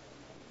drunks?"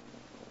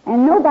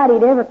 And nobody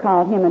had ever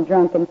called him a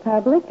drunk in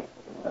public.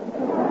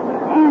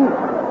 And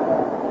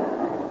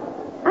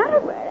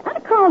I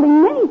called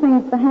him many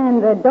things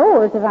behind the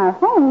doors of our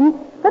home,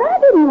 but I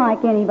didn't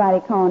like anybody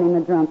calling him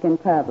a drunk in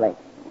public.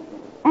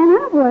 And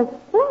I was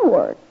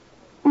floored.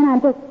 And I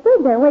just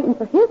stood there waiting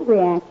for his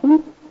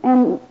reaction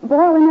and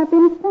boiling up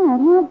inside.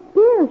 How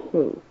dare she?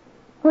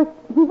 Of course,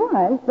 he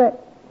was,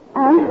 but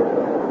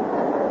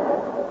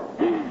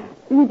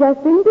he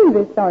just didn't do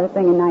this sort of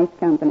thing in nice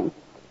company.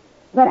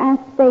 But I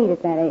stayed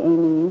at that AA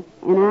meeting,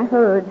 and I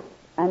heard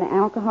an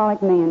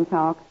alcoholic man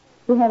talk.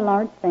 He had a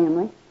large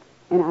family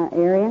in our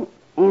area,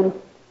 and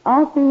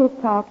all through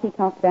his talk, he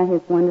talked about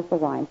his wonderful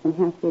wife and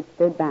how she had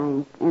stood by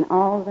him and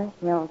all the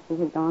hell she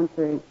had gone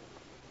through.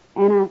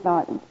 And I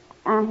thought,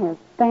 I have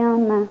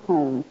found my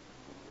home.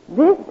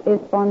 This is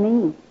for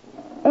me.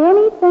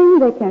 Anything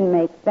that can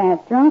make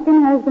that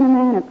drunken husband of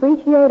mine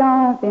appreciate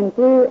all I've been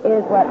through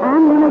is what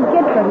I'm going to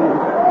get from him.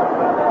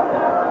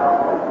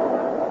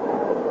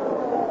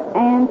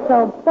 And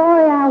so, boy,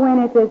 I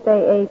went at this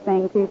AA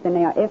thing tooth and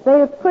nail. If they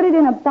had put it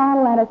in a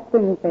bottle, I'd have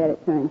spoon-fed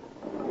it to him.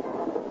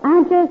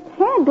 I just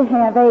had to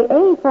have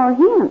AA for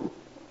him.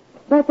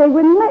 But they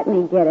wouldn't let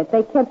me get it.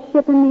 They kept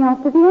shipping me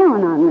off to the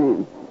Al-Anon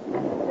room.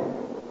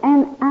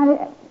 And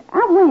I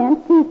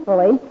went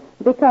peacefully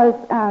because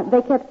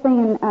they kept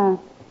saying a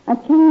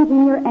change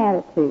in your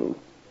attitude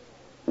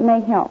may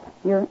help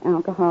your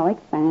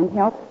alcoholics find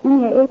help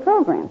in the AA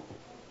program.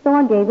 So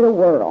I gave it a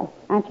whirl.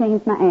 I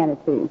changed my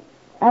attitude.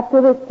 Up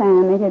to this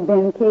time, it had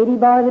been Katie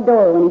bar the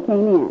door when he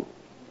came in.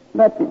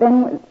 But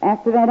then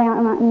after that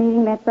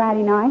meeting that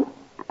Friday night,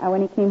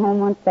 when he came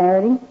home on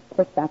Saturday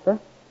for supper,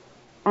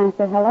 I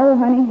said, "Hello,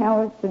 honey,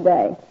 how was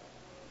today?"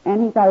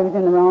 And he thought he was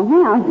in the wrong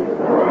house.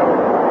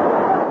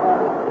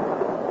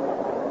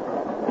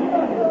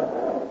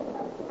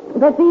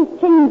 But these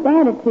changed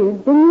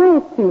attitudes didn't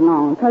last too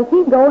long, because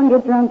he'd go and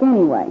get drunk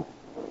anyway.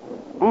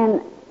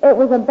 And it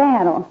was a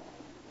battle.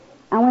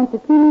 I went to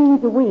 2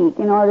 meetings a week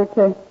in order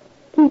to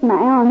keep my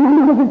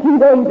Al-Anon over 2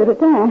 days at a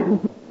time.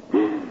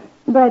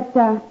 But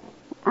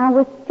I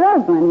was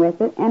struggling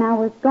with it, and I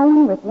was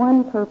going with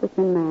one purpose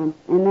in mind,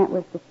 and that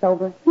was to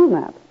sober him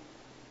up.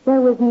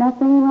 There was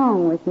nothing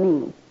wrong with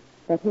me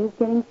that his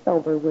getting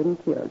sober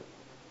wouldn't cure.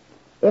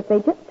 If they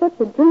just took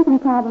the drinking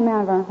problem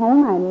out of our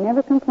home, I'd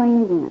never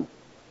complain again.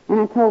 And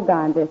I told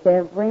God this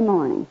every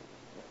morning.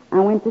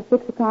 I went to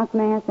 6 o'clock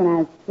Mass, and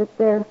I'd sit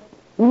there,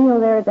 kneel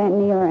there at that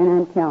kneeler, and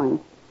I'd tell him,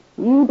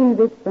 "You do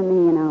this for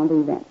me, and I'll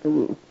do that for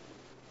you."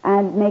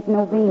 I'd make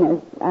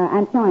novenas.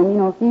 I'd tell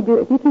him, if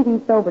you keep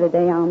him sober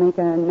today, I'll make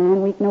a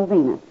 9-week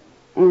novena.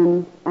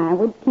 And I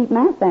would keep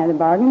my side of the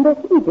bargain, but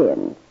he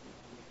didn't.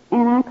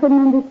 And I couldn't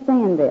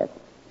understand this.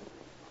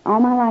 All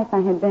my life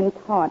I had been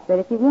taught that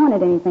if you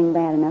wanted anything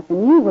bad enough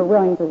and you were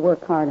willing to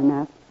work hard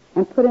enough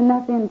and put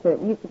enough into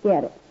it, you could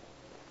get it.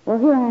 Well,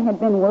 here I had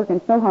been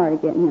working so hard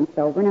at getting him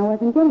sober, and I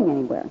wasn't getting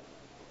anywhere.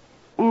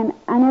 And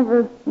I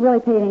never really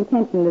paid any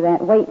attention to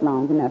that wait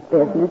long enough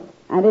business.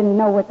 I didn't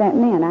know what that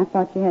meant. I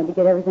thought you had to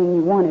get everything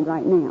you wanted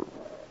right now.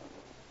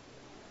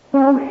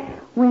 So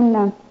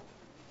when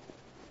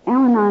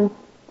Al-Anon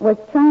was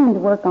trying to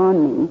work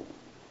on me,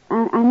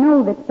 I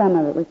know that some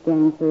of it was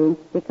getting through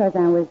because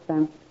I was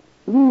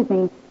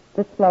using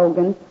the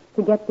slogans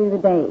to get through the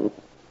days,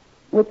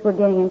 which were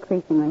getting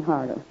increasingly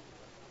harder.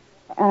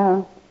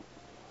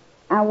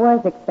 I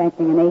was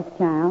expecting an 8th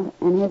child,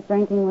 and his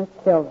drinking was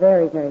still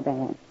very, very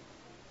bad.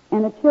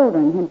 And the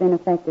children had been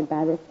affected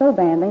by this so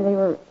badly they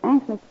were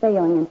actually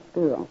failing in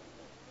school.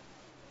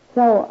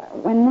 So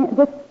when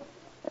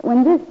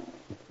this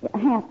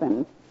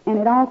happened, and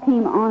it all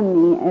came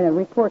on me at a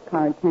report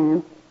card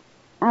time,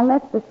 I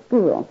left the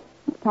school,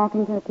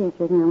 talking to the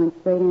teachers, and I went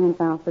straight in and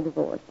filed for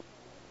divorce.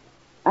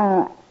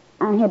 I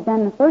had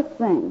done the first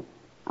thing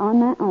on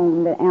my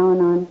own that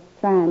Al-Anon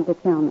tried to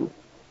tell me,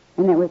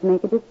 and that was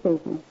make a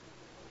decision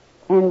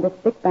and to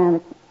stick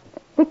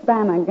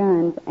by my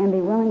guns and be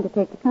willing to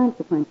take the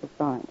consequences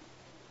for it.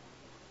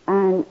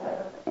 I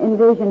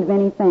envisioned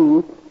many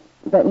things,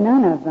 but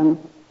none of them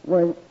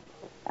was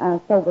a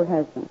sober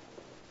husband.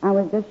 I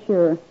was just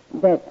sure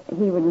that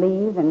he would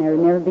leave and there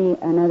would never be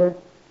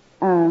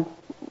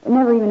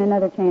never even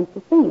another chance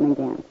to see him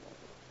again.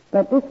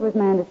 But this was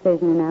my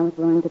decision, and I was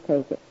willing to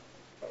take it.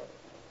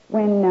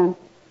 When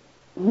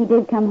he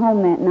did come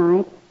home that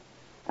night,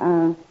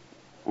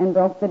 and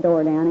broke the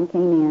door down and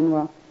came in.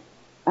 Well,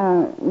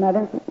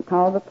 Mother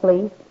called the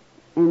police,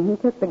 and he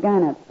took the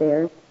gun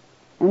upstairs,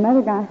 and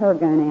Mother got her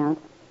gun out.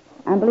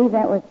 I believe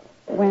that was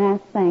when I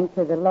sank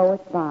to the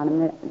lowest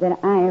bottom that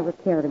I ever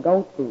care to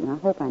go to, and I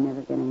hope I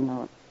never get any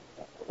lower.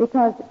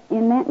 Because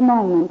in that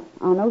moment,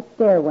 on those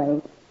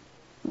stairways,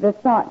 the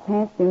thought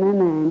passed through my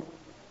mind,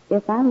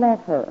 if I let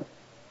her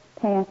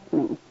pass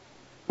me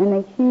and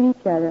they shoot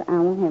each other, I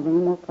won't have any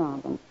more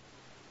problems.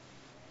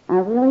 I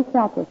really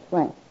felt this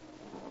way.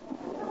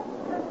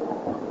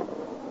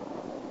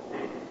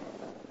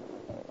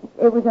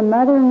 It was a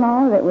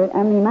mother-in-law that was,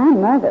 my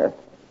mother,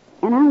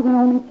 and I was an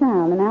only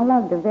child, and I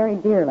loved her very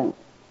dearly.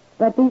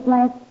 But these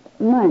last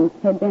months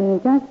had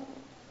been just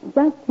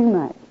too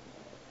much.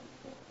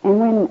 And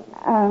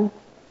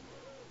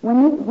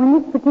when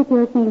this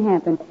particular thing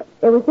happened,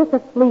 it was just a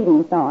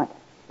fleeting thought,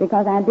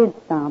 because I did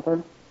stop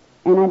her,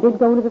 and I did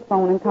go to the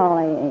phone and call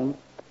AA,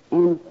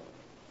 and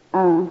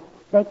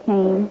they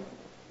came,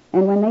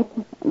 and when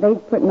they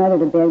put Mother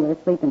to bed with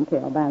a sleeping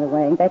pill, by the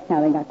way. That's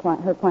how they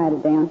got her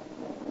quieted down.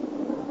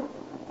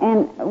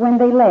 And when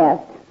they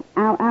left,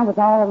 I was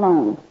all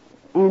alone,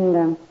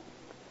 and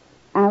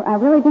I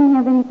really didn't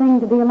have anything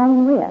to be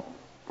alone with.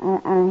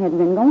 I had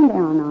been going to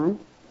Al-Anon,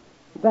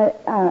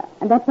 but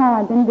that's all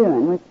I'd been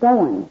doing, was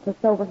going to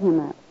sober him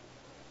up.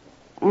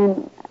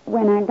 And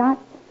when I got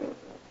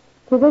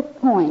to this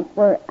point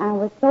where I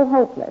was so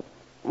hopeless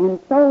and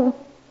so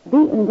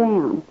beaten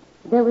down,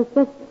 there was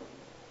just,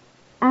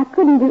 I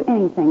couldn't do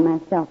anything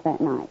myself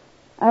that night.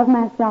 Of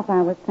myself,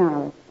 I was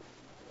powerless.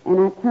 And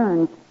I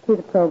turned to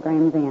the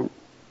program then,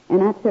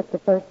 and I took the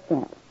first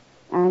step.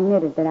 I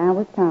admitted that I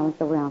was powerless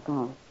over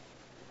alcohol.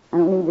 I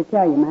don't need to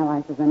tell you my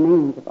life was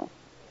unmanageable.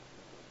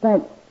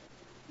 But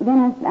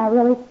then I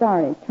really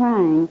started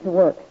trying to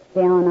work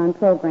the Al-Anon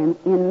program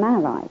in my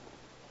life,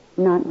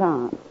 not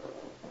Bob's.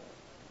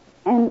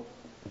 And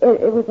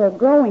it was a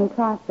growing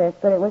process,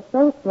 but it was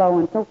so slow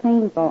and so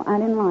painful, I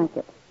didn't like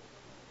it.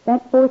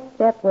 That fourth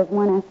step was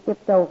one I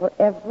skipped over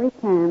every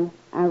time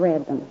I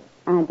read them.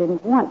 I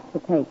didn't want to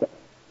take it.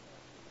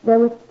 There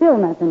was still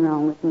nothing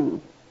wrong with me.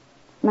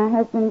 My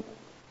husband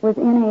was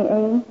in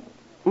AA,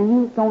 and he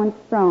was going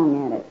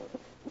strong at it.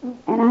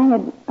 And I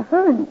had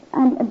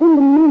I'd been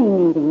to many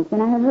meetings,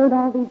 and I had heard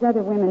all these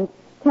other women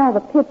tell the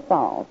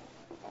pitfalls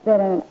that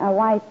a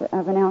wife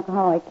of an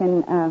alcoholic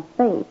can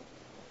face.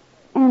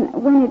 And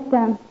when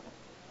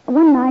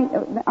one night,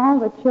 all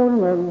the children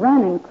were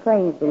running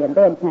crazy at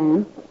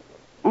bedtime,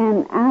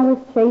 and I was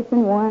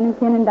chasing one and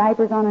pinning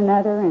diapers on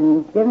another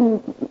and giving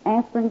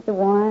aspirins to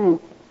one, and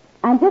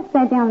I just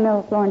sat down in the middle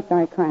of the floor and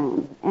started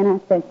crying. And I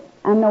said,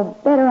 I'm no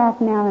better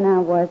off now than I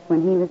was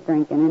when he was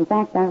drinking. In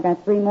fact, I've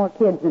got 3 more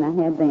kids than I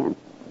had then.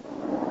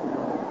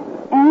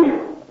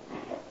 And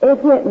it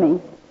hit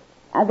me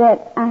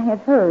that I had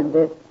heard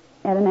this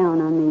at an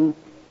Al-Anon meeting,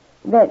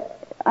 that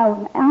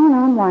an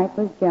Al-Anon wife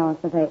was jealous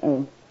of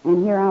AA.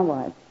 And here I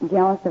was,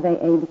 jealous of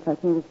AA because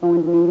he was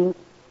going to meetings.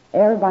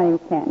 Everybody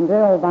was patting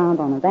good old Bob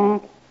on the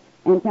back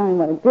and telling him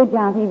what a good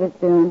job he was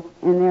doing,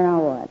 and there I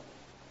was.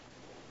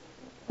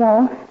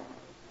 So,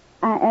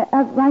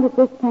 right at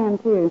this time,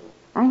 too,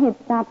 I had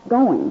stopped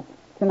going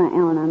to my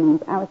Al-Anon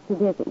meetings. I was too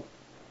busy.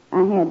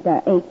 I had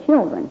 8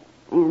 children,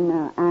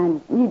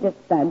 and you just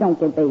don't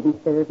get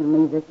babysitters and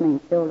leave this many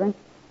children.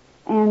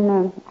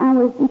 And I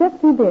was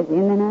just too busy,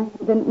 and then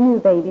the new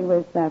baby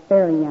was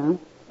fairly young.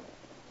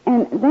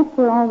 And that's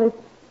where all this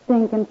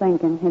stinking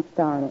thinking had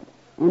started,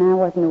 and I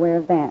wasn't aware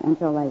of that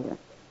until later.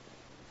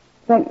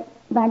 But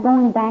by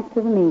going back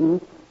to the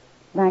meetings,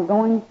 by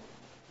going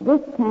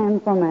this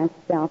time for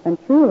myself, and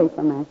truly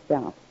for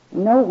myself,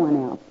 no one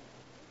else,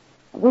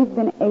 we've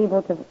been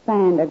able to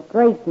find a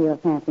great deal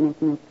of happiness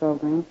in this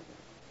program.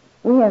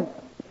 We have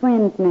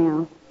friends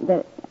now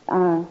that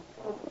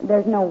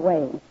there's no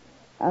way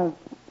of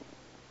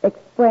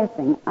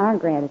expressing our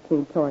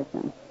gratitude towards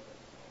them.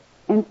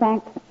 In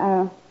fact,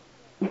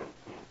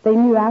 they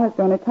knew I was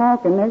going to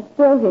talk, and they're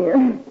still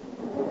here.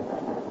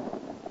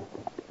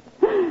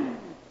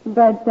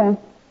 But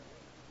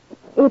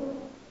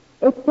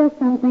it's just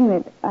something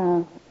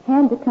that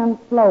had to come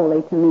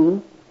slowly to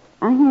me.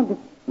 I had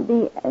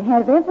to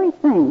have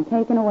everything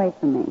taken away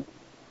from me,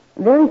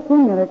 very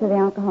similar to the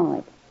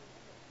alcoholic,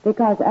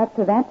 because up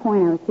to that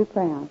point I was too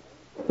proud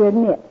to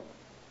admit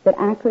that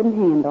I couldn't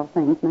handle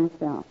things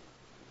myself.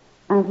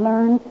 I've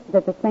learned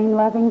that the same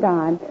loving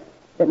God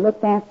that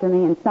looked after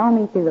me and saw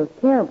me through those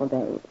terrible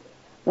days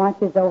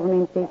watches over me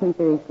and sees me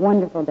through these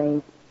wonderful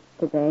days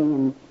today,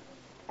 and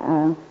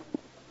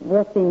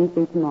will see me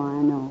through tomorrow,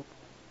 I know.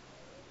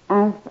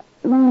 I've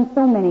learned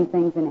so many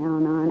things in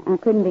Al-Anon. I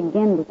couldn't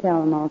begin to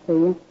tell them all to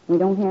you. We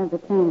don't have the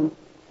time.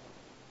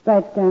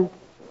 But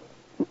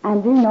I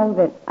do know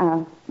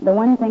that the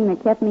one thing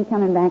that kept me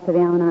coming back to the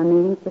Al-Anon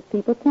meetings was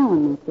people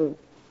telling me to.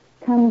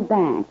 Come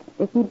back.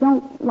 If you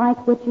don't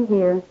like what you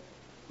hear,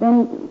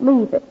 then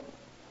leave it.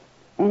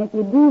 And if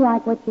you do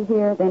like what you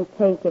hear, then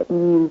take it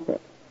and use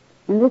it.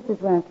 And this is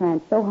what I've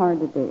tried so hard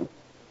to do,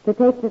 to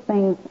take the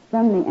things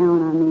from the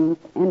Al-Anon meetings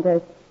and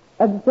to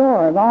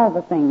absorb all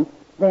the things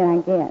that I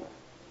get.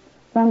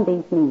 from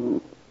these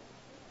meetings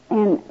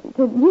and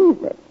to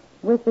use it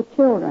with the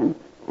children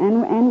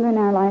and in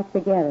our life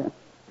together.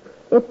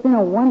 It's been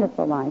a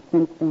wonderful life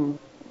since then.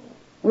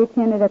 We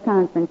attended a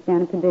conference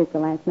down in Paducah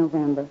last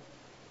November,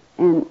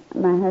 and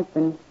my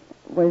husband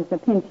was a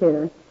pinch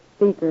hitter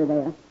speaker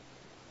there.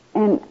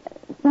 And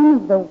some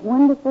of the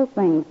wonderful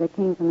things that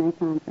came from that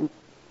conference,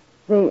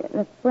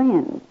 the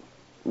friends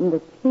and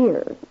the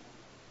tears.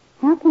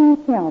 How can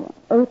you tell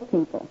earth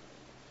people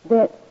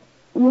that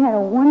you had a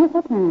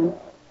wonderful time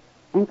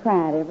and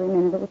cried every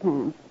minute of the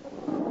time?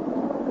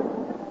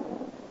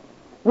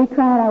 We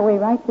cried our way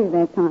right through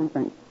that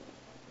conference.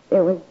 It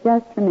was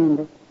just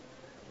tremendous.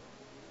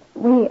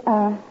 We,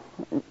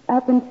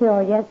 up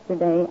until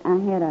yesterday, I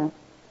didn't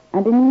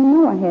even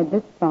know I had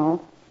this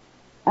fault.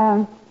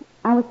 I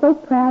was so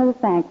proud of the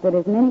fact that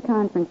as many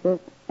conferences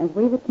as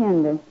we've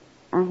attended,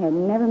 I had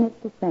never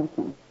missed a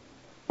session.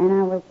 And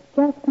I was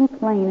just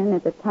complaining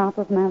at the top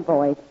of my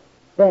voice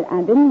that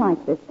I didn't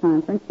like this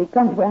conference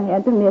because I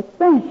had to miss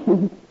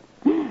sessions.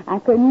 I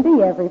couldn't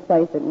be every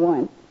place at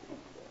once.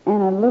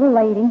 And a little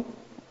lady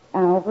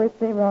over at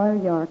the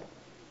Royal York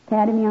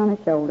patted me on the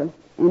shoulder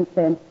and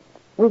said,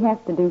 "We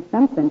have to do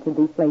something to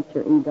deflate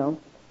your ego."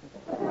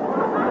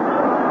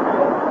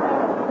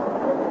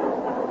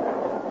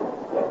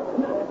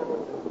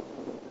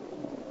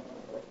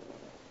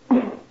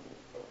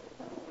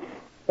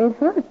 It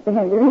hurts to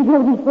have your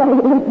ego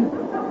deflated,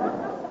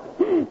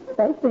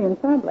 especially in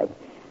public.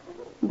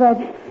 But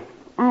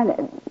I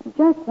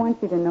just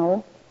want you to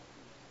know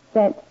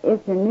that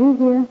if you're new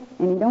here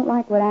and you don't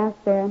like what I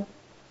said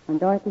or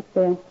Dorothy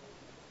said,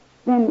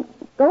 then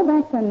go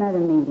back to another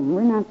meeting.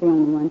 We're not the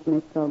only ones in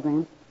this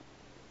program,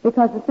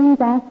 because the things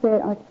I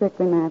said are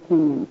strictly my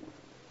opinions.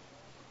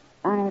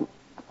 I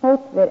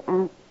hope that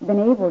I've been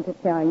able to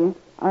tell you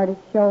or to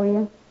show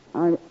you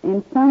or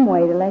in some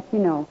way to let you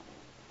know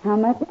how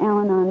much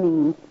Al-Anon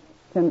means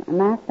to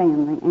my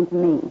family and to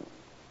me.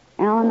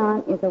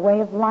 Al-Anon is a way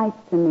of life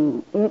to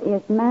me. It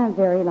is my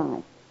very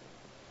life.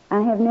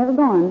 I have never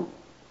gone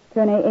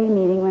to an AA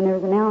meeting when there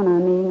was an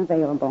Al-Anon meeting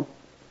available.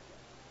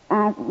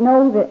 I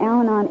know that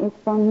Al-Anon is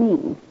for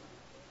me.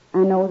 I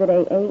know that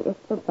AA is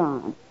for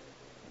God.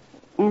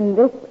 And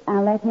this I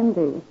let him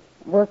do,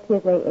 work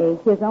his AA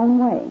his own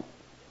way.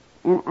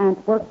 And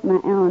I've worked my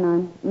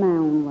Al-Anon my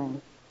own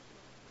way.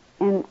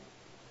 And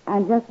I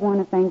just want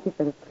to thank you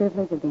for the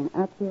privilege of being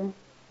up here.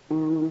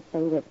 And I want to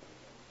say that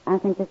I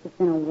think this has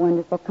been a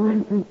wonderful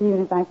conference,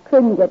 even if I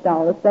couldn't get to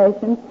all the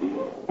sessions.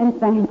 And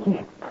thank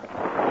you.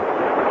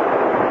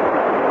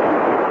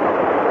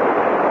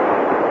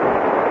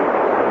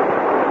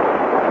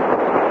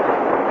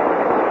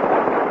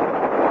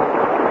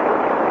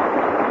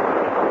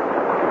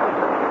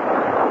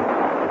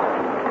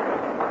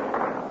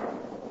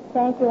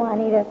 Thank you,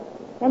 Juanita.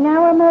 And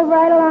now we'll move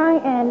right along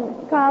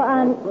and call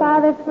on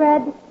Father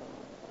Fred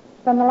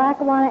from the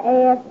Lackawanna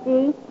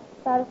AFG.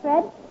 Father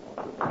Fred?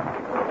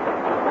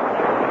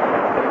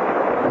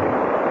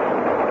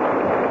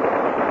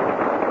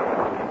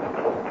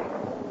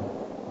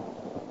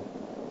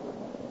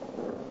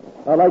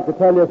 I'd like to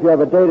tell you if you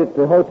have a date at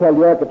the Hotel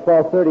York at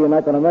 12:30, you're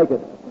not going to make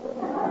it.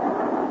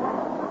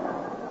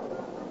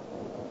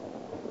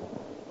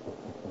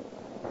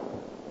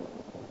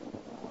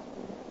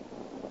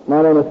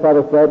 My name is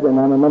Father Fred, and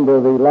I'm a member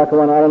of the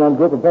Lackawanna Al-Anon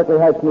group of Berkeley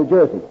Heights, New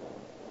Jersey.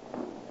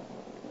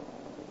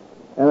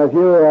 And if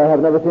you have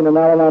never seen an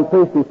Al-Anon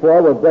priest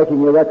before, we're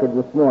breaking your record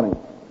this morning.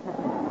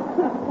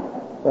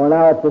 Or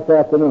now it's this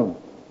afternoon.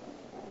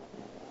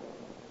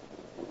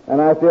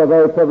 And I feel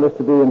very privileged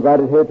to be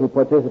invited here to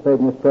participate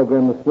in this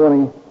program this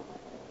morning.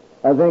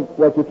 I think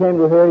what you came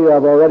to hear you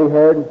have already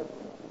heard,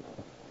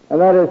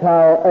 and that is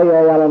how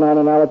AA Al-Anon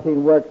and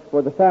Alateen works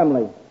for the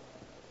family.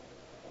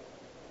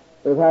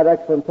 We've had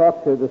excellent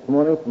talks here this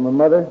morning from a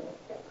mother,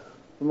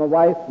 from a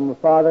wife, from a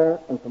father,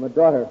 and from a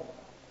daughter,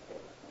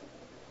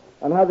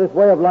 on how this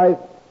way of life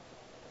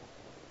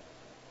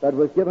that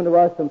was given to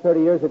us some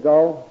 30 years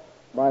ago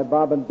by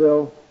Bob and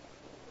Bill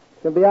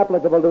can be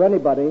applicable to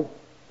anybody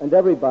and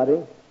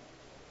everybody,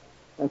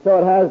 and so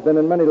it has been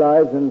in many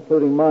lives,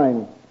 including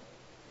mine.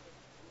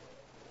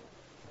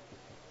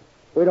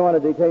 We don't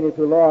want to detain you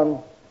too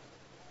long,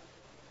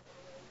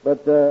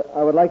 but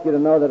I would like you to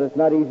know that it's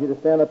not easy to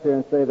stand up here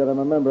and say that I'm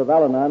a member of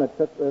Al-Anon.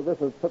 This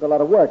took a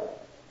lot of work.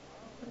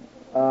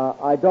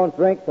 I don't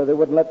drink, so they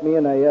wouldn't let me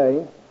in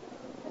AA.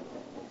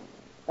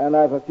 And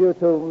I've a few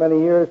too many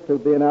years to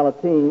be an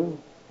Alateen.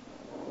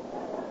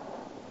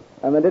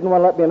 And they didn't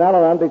want to let me in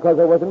Al-Anon because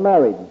I wasn't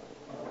married.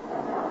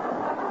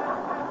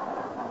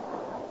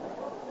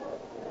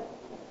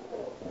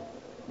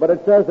 But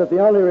it says that the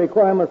only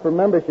requirement for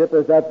membership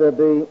is that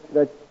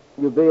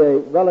you be a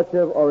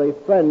relative or a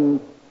friend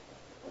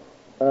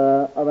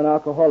of an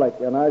alcoholic,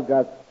 and I've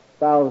got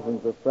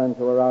thousands of friends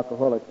who are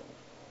alcoholics.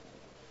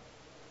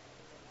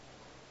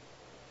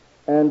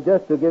 And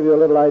just to give you a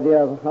little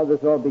idea of how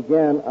this all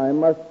began, I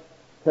must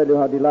tell you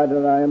how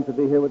delighted I am to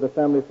be here with a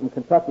family from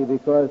Kentucky,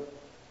 because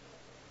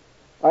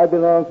I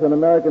belong to an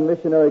American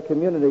missionary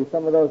community.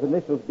 Some of those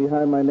initials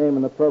behind my name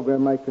in the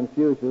program might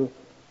confuse you.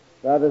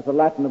 That is the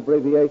Latin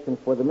abbreviation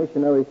for the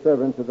missionary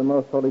servants of the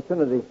Most Holy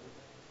Trinity.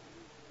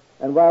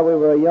 And while we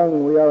are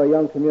a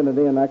young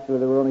community, and actually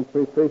there were only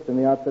 3 priests in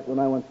the outfit when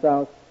I went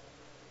south,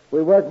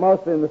 we worked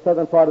mostly in the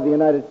southern part of the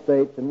United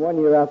States, and 1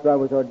 year after I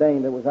was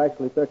ordained, it was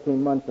actually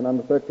 13 months, and on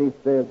the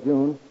 13th day of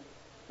June,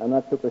 I'm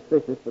not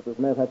superstitious, but this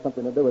may have had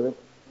something to do with it,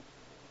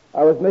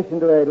 I was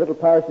missioned to a little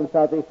parish in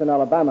southeastern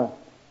Alabama.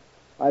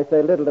 I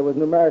say little, it was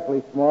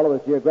numerically small, it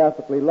was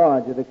geographically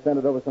large. It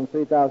extended over some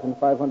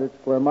 3,500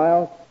 square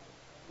miles.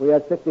 We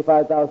had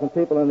 65,000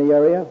 people in the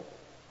area,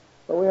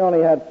 but we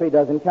only had 3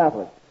 dozen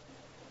Catholics.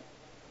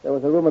 There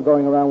was a rumor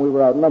going around we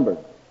were outnumbered.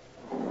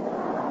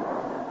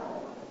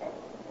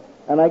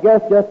 And I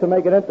guess just to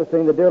make it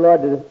interesting, the dear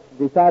Lord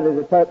decided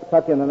to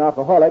touch in an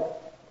alcoholic,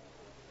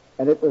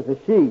 and it was a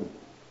she.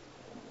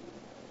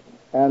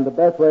 And the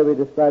best way we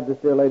described this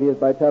dear lady is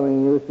by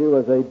telling you she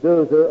was a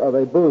doozer of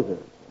a boozer.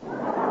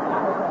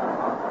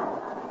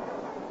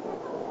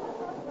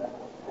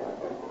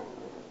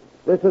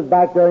 This was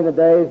back during the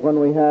days when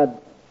we had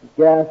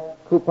gas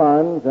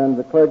coupons, and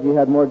the clergy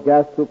had more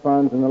gas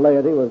coupons than the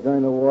laity. It was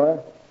during the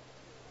war.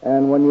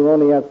 And when you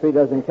only have 3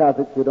 dozen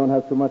Catholics, you don't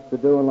have too much to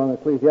do along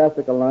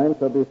ecclesiastical lines.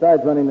 So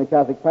besides running the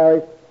Catholic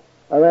parish,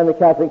 I ran the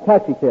Catholic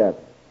taxi cab.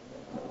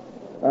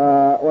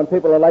 When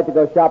people would like to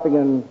go shopping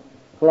in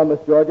Columbus,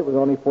 Georgia, it was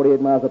only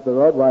 48 miles up the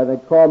road, why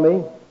they'd call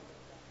me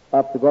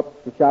to go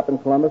up to shop in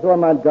Columbus, or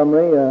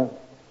Montgomery,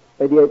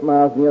 88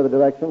 miles in the other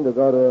direction, to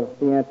go to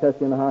see Aunt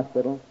Tessie in the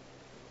hospital.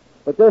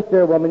 But this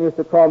dear woman used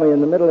to call me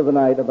in the middle of the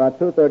night, about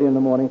 2:30 in the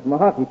morning, from a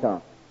hockey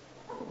town.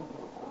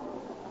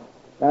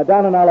 Now,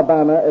 down in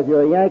Alabama, if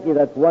you're a Yankee,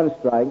 that's 1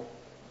 strike.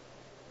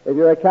 If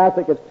you're a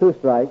Catholic, it's 2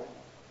 strikes.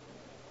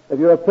 If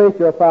you're a priest,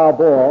 you're a foul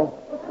ball.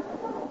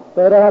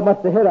 So they don't have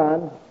much to hit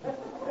on.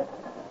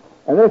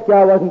 And this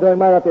guy wasn't doing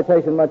my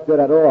reputation much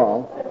good at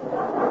all.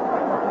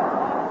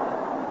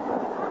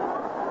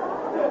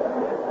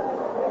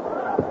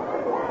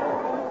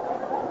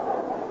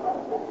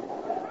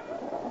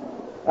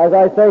 As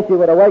I say, she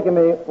would awaken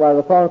me while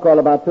the phone call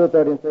about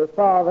 2:30 and say,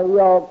 "Father,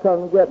 y'all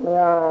come get me,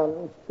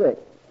 I'm sick."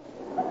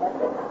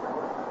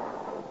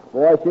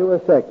 Boy, she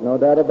was sick, no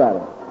doubt about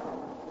it.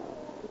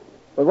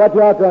 But what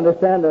you have to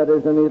understand that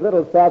is in these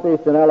little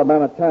southeastern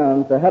Alabama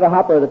towns, the head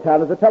hopper of the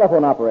town is a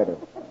telephone operator.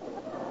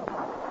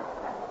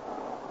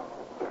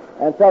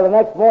 And so the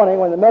next morning,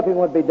 when the milking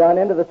would be done,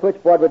 into the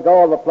switchboard would go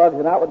all the plugs,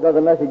 and out would go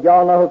the message,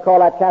 "Y'all know who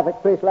called that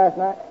Catholic priest last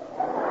night?"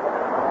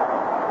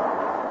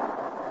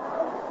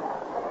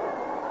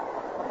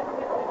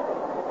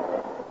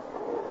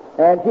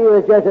 And she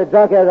was just as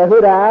drunk as a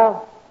hoot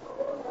owl.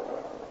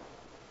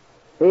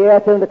 He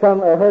asked him to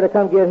come, or her to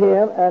come get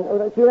him,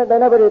 and she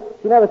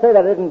never said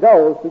that it didn't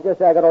go. She just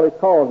said, "I got all these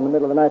calls in the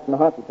middle of the night from the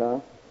honky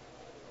tonk."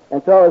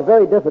 And so it was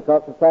very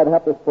difficult to try to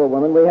help this poor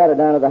woman. We had her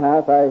down to the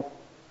house. I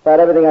tried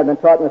everything I'd been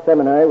taught in the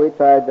seminary. We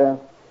tried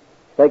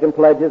taking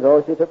pledges.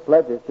 Oh, she took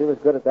pledges. She was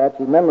good at that.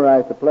 She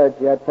memorized the pledge.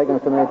 She had taken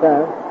it so many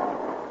times.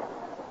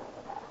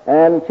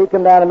 And she'd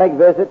come down and make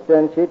visits,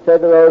 and she'd say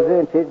the rosary,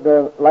 and she'd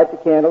light the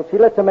candles. She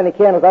lit so many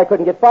candles I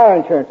couldn't get fire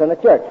insurance on the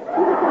church.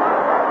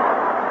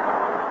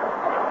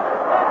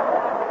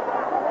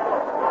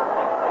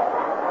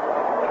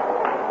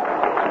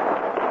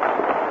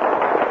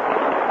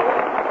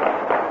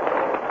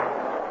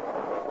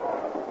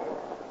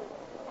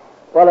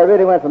 Well, it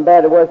really went from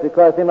bad to worse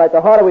because it seemed like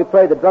the harder we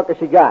prayed, the drunker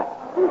she got.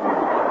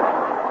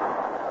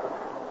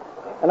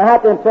 And I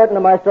have to insert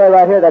into my story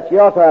right here that she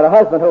also had a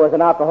husband who was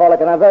an alcoholic,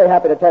 and I'm very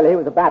happy to tell you he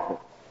was a Baptist.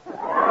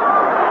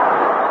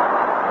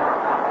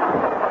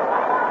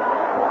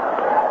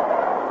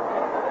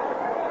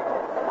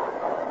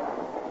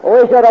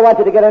 Well, we sure don't want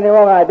you to get any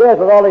wrong ideas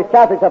with all these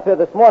Catholics up here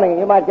this morning, and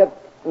you might get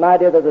an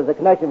idea that there's a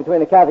connection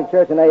between the Catholic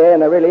Church and AA,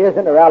 and there really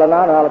isn't, or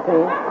Al-Anon or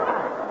Alateen.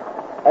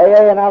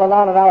 AA and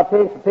Al-Anon and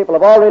Alateen for people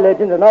of all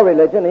religions or no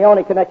religion. The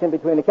only connection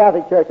between the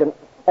Catholic Church and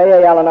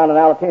AA, Al-Anon, and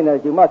Alateen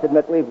is, you must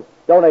admit, we've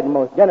donated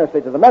most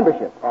generously to the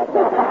membership.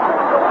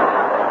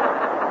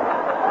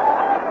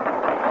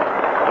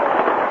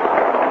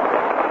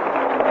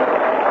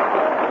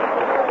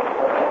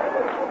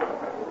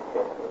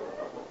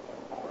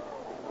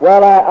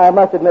 Well, I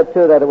must admit,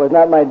 too, that it was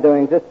not my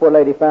doings. This poor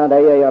lady found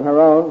AA on her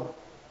own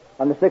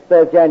on the 6th day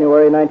of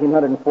January,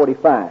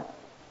 1945.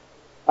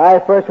 I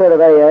first heard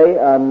of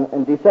AA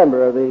in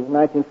December of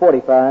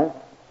 1945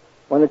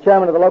 when the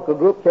chairman of the local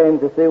group came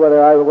to see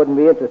whether I wouldn't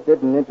be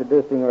interested in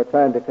introducing or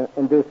trying to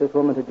induce this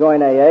woman to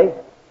join AA.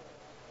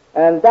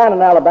 And down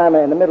in Alabama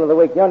in the middle of the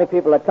week, the only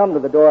people that come to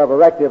the door of a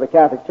rectory of a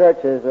Catholic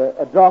church is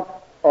a drunk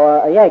or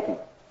a Yankee.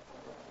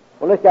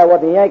 Well, this guy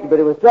wasn't a Yankee, but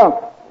he was drunk.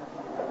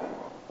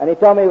 And he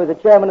told me he was the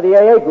chairman of the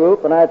AA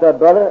group, and I thought,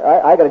 brother,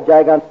 I got a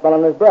jagon smell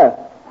in his breath.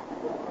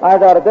 I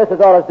thought, if this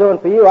is all it's doing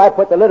for you, I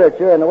put the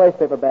literature in the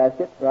wastepaper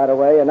basket right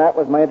away, and that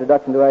was my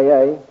introduction to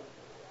AA.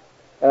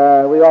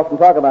 We often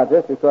talk about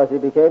this because he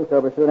became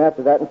sober soon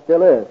after that and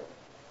still is.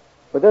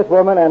 But this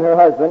woman and her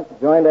husband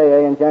joined AA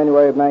in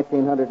January of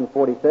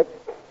 1946,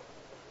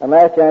 and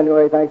last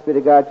January, thanks be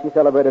to God, she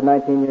celebrated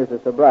 19 years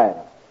of sobriety.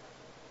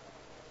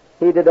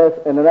 He did us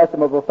an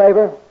inestimable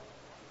favor,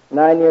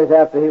 9 years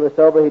after he was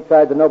sober, he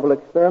tried the noble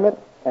experiment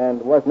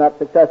and was not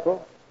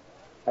successful.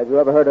 Have you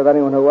ever heard of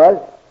anyone who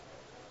was?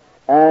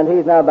 And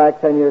he's now back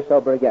 10 years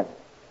sober again.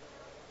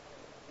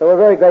 So we're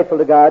very grateful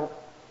to God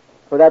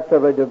for that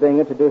privilege of being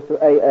introduced to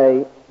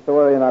AA so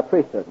early in our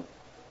priesthood.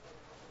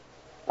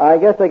 I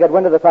guess they got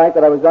wind of the fact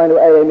that I was going to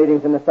AA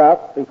meetings in the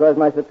South because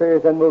my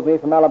superiors then moved me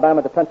from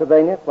Alabama to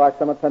Pennsylvania, Clark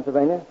Summit,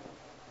 Pennsylvania,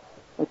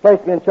 and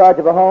placed me in charge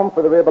of a home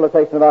for the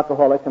rehabilitation of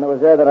alcoholics, and it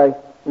was there that I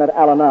met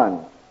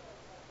Al-Anon.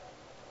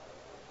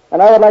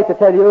 And I would like to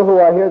tell you who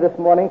are here this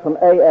morning from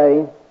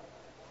AA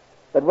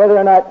that whether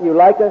or not you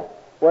like us,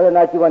 whether or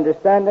not you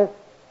understand us,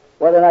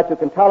 whether or not you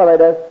can tolerate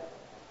us,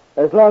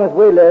 as long as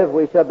we live,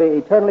 we shall be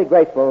eternally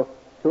grateful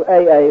to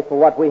AA for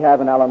what we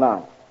have in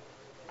Al-Anon.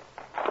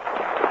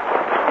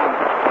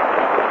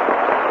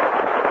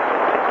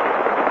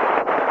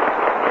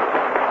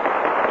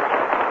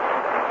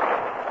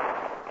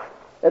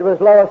 It was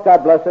Lois,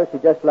 God bless her, she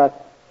just left,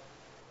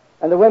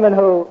 and the women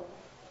who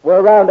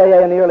were around AA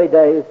in the early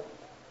days,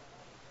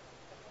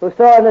 who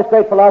saw in this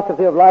great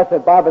philosophy of life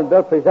that Bob and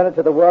Bill presented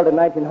to the world in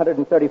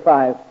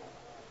 1935,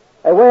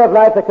 a way of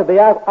life that could be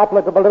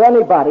applicable to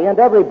anybody and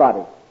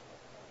everybody,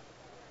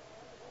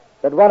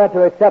 that wanted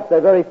to accept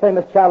the very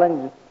famous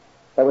challenge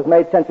that was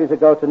made centuries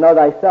ago to know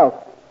thyself.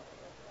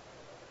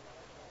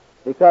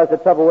 Because the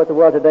trouble with the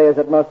world today is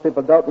that most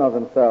people don't know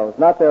themselves,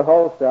 not their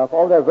whole self,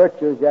 all their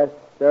virtues, yes,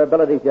 their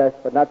abilities, yes,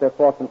 but not their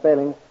faults and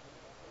failings.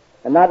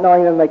 And not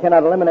knowing them, they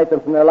cannot eliminate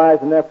them from their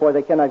lives, and therefore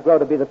they cannot grow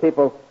to be the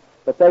people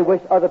that they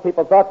wish other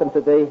people thought them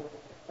to be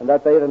and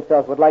that they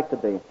themselves would like to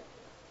be.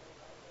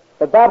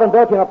 But Bob and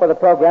Bill came up with a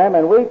program,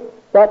 and we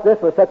thought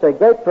this was such a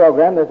great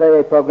program, this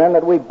AA program,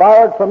 that we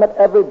borrowed from it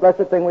every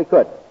blessed thing we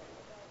could.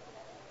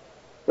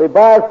 We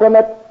borrowed from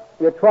it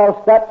your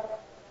 12 steps.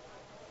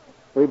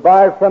 We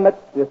borrowed from it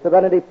your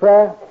serenity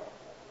prayer.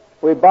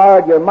 We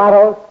borrowed your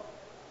mottos.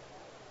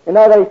 You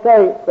know, they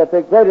say that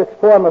the greatest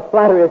form of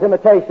flattery is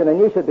imitation, and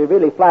you should be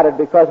really flattered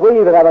because we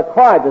even have a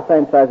card the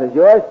same size as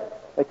yours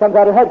that comes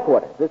out of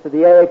headquarters. This is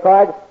the AA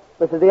card.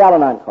 This is the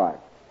Al-Anon card.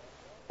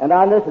 And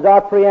on this is our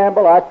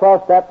preamble, our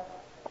 12 steps,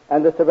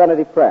 and the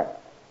serenity prayer.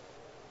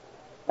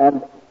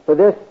 And for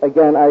this,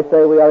 again, I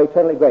say we are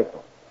eternally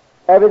grateful.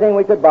 Everything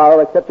we could borrow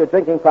except your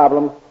drinking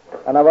problem,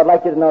 and I would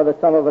like you to know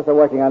that some of us are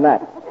working on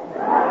that.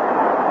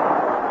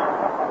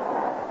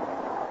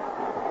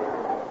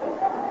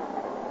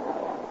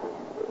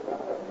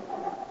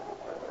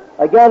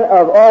 Again,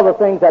 of all the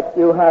things that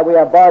we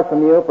have borrowed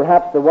from you,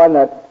 perhaps the one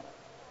that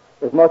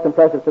is most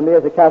impressive to me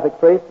as a Catholic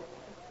priest,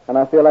 and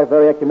I feel like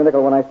very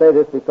ecumenical when I say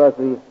this because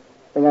the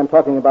thing I'm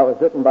talking about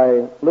was written by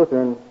a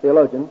Lutheran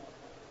theologian,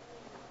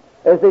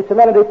 is the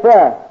serenity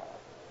prayer.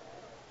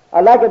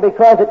 I like it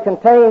because it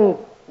contains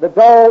the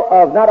goal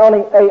of not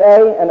only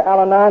AA and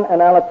Al-Anon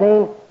and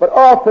Alateen, but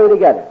all three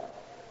together.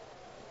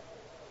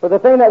 For the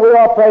thing that we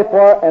all pray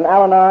for in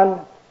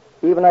Al-Anon,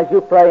 even as you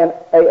pray in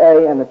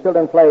AA and the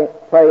children pray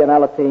in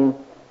Alateen,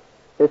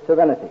 is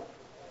serenity.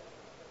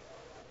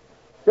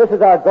 This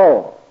is our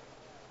goal.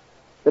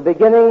 The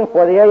beginning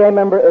for the AA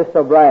member is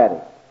sobriety.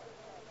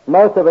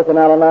 Most of us in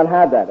Al-Anon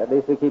have that, at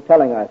least we keep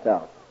telling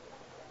ourselves.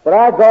 But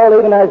our goal,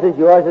 even as is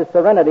yours, is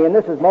serenity, and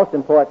this is most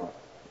important.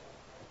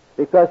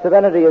 Because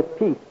serenity is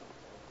peace.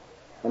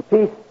 And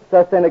peace,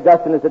 says St.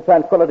 Augustine, is the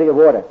tranquility of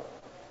order.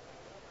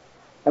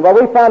 And what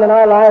we found in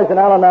our lives in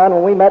Al-Anon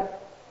when we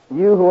met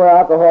you who are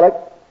alcoholics,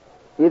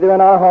 either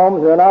in our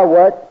homes or in our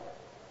work,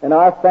 in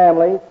our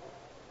families,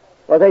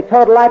 was a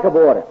total lack of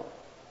order.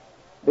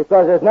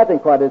 Because there's nothing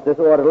quite as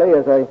disorderly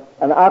as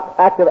an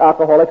active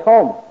alcoholic's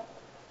home.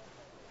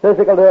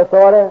 Physical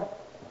disorder,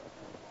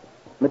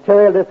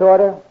 material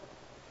disorder,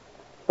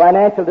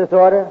 financial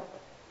disorder,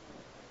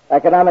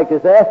 economic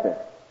disaster.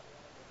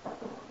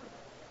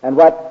 And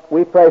what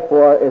we pray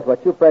for is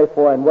what you pray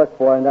for and work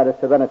for, and that is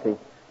serenity.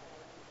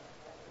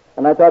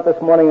 And I thought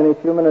this morning in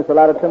these few minutes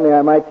allotted to me,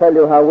 I might tell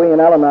you how we in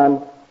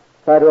Al-Anon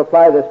try to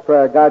apply this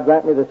prayer. God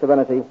grant me the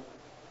serenity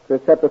to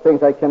accept the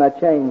things I cannot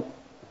change.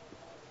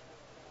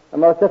 The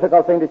most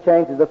difficult thing to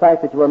change is the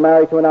fact that you are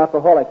married to an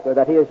alcoholic, or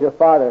that he is your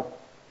father,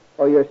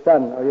 or your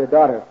son, or your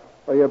daughter,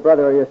 or your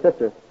brother, or your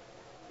sister.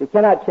 You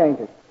cannot change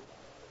it.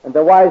 And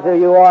the wiser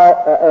you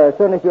are, as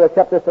soon as you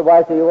accept this, the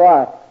wiser you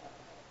are.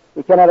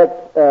 You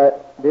cannot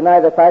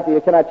deny the fact that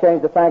you cannot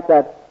change the fact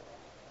that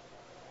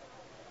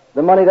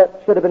the money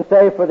that should have been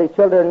saved for the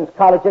children's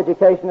college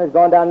education has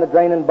gone down the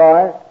drain in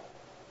bars.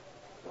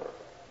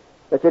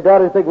 That your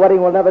daughter's big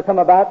wedding will never come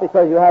about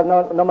because you have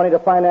no money to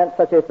finance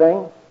such a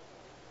thing.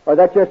 Or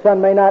that your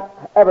son may not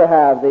ever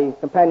have the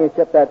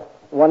companionship that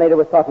Juanita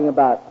was talking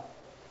about.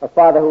 A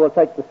father who will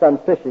take the son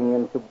fishing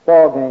and to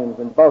ball games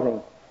and boating.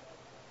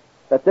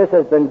 That this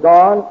has been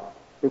gone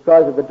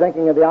because of the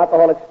drinking of the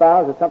alcoholic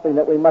spouse is something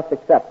that we must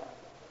accept.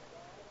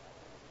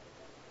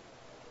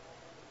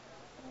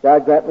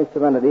 God grant me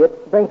serenity.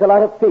 It brings a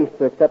lot of peace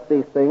to accept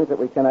these things that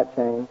we cannot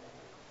change.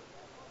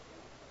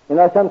 You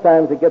know,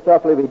 sometimes it gets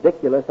awfully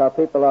ridiculous how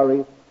people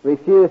are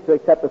refuse to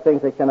accept the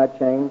things they cannot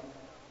change.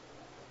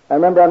 I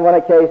remember on one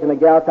occasion a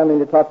gal coming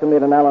to talk to me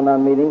at an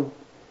Al-Anon meeting,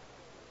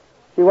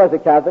 She was a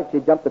Catholic. She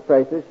jumped the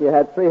traces. She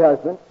had 3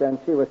 husbands, and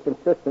she was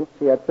consistent.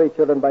 She had 3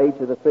 children by each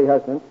of the 3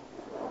 husbands.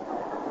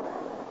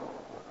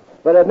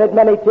 But amid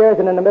many tears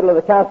and in the middle of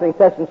the counseling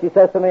session, she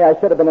says to me, I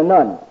should have been a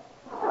nun.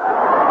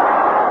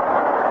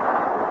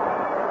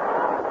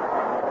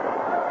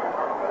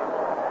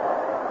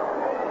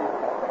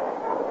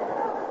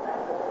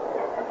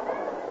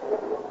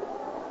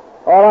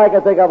 All I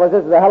could think of was,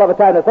 this is a hell of a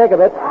time to think of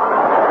it.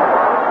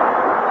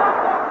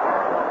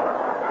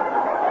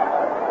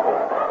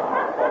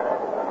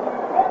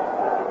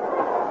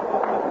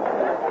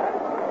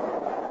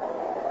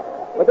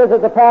 But this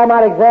is the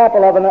paramount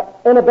example of an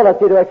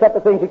inability to accept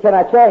the things you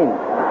cannot change.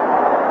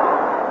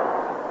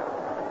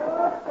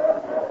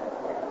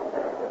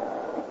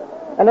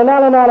 And in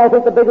Al-Anon, I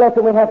think the big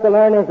lesson we have to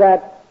learn is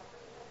that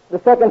the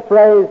second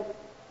phrase,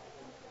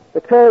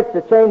 the courage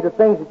to change the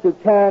things that you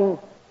can,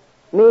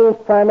 means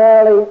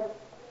primarily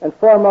and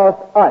foremost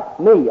us,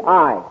 me,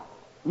 I,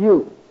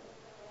 you.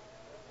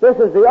 This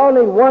is the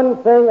only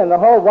one thing in the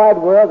whole wide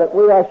world that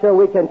we are sure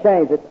we can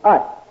change. It's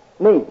us,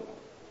 me.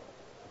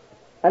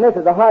 And this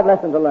is a hard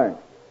lesson to learn.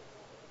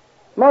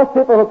 Most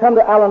people who come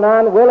to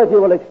Al-Anon will, if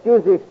you will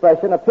excuse the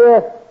expression,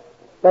 appear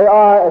they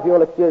are, if you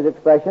will excuse the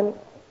expression,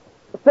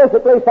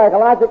 physically,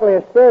 psychologically,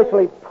 and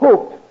spiritually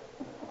pooped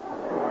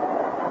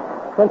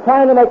from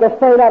trying to make a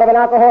saint out of an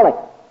alcoholic.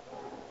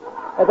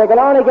 If they can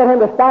only get him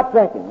to stop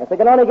drinking, if they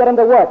can only get him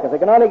to work, if they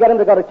can only get him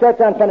to go to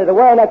church on Sunday, to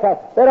wear a necktie,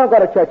 they don't go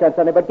to church on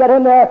Sunday, but get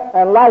him there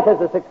and life is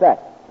a success.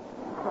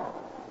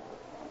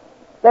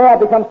 They have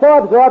become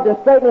so absorbed in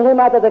straightening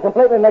him out that they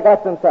completely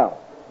neglect themselves.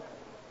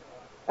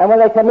 And when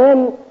they come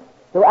in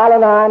to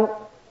Al-Anon,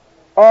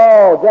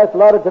 just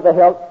loaded to the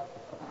hilt,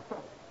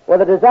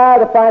 with a desire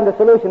to find a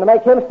solution to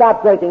make him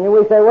stop drinking, and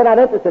we say, we're not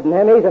interested in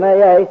him, he's in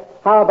AA,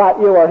 how about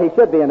you, or he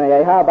should be in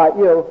AA, how about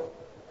you?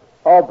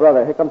 Oh,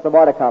 brother, here comes the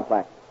martyr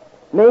complex.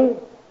 Me?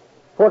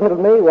 Poor little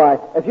me? Why,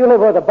 if you live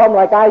with a bum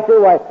like I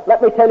do, why,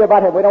 let me tell you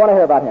about him. We don't want to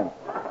hear about him.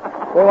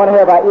 We want to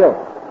hear about you.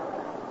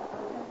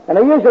 And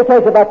it usually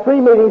takes about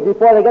 3 meetings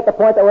before they get the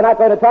point that we're not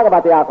going to talk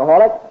about the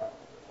alcoholic.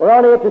 We're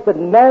only interested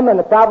in them and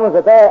the problems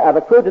that they have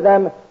accrued to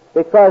them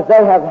because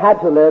they have had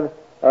to live,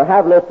 or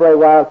have lived for a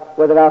while,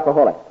 with an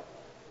alcoholic.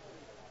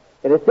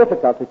 It is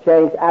difficult to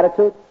change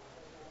attitudes,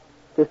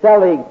 to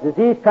sell the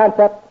disease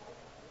concept,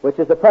 which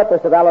is the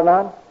purpose of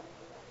Al-Anon.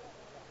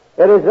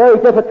 It is very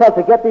difficult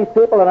to get these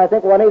people, and I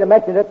think Juanita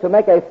mentioned it, to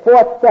make a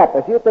 4th step.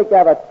 If you think you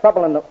have a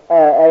trouble in the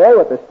AA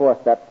with this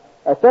 4th step,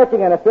 a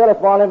searching and a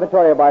fearless moral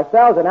inventory of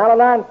ourselves in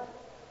Al-Anon,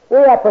 we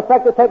have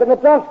perfected taking the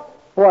drunk's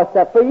 4th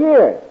step for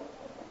years.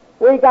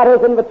 We got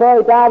his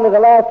inventory down to the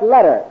last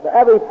letter.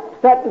 Every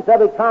sentence,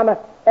 every comma,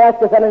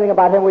 ask us anything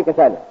about him, we can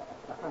tell you.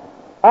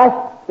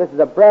 Us, this is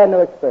a brand new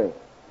experience,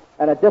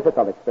 and a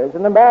difficult experience,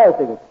 an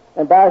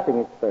embarrassing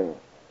experience.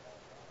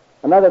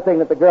 Another thing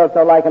that the girls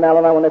don't like in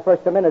Al-Anon when they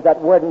first come in is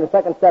that word in the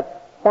 2nd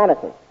step,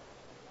 sanity.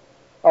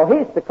 Oh,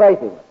 he's the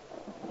crazy one,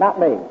 not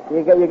me.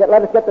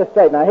 Let us get this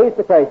straight now. He's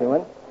the crazy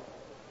one.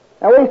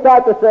 And we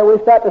start to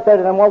say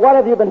to them, well, what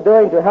have you been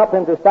doing to help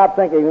him to stop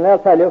drinking? And they'll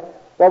tell you,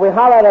 well, we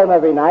holler at him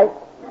every night.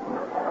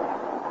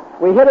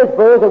 We hid his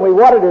booze and we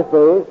watered his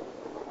booze.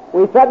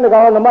 We threatened to go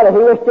home to mother.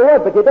 He wished you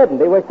would, but you didn't.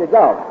 He wished you'd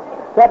go.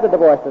 Threatened to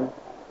divorce him.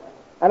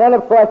 And then,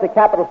 of course, the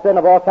capital sin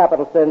of all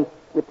capital sins,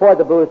 you poured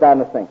the booze down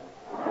the sink.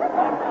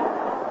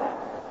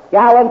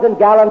 Gallons and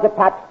gallons of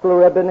Pabst Blue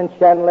Ribbon and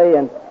Shenley,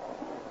 and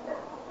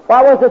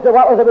what was the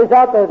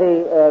result of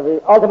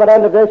the ultimate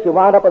end of this? You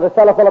wound up with a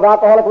cellar full of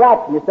alcoholic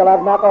rats, and you still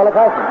have an alcoholic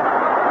husband.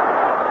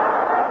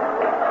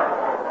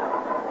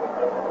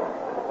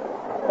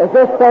 Is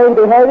this sane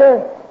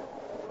behavior?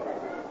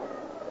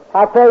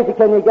 How crazy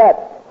can you get?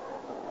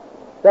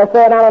 They're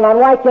saying, Al-Anon,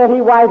 why can't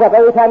he wise up?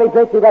 Every time he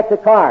drinks, he wrecks a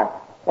car.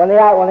 When the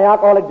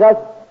alcoholic does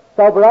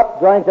sober up,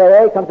 joins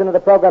AA, comes into the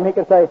program, he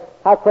can say,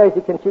 how crazy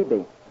can she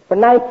be? For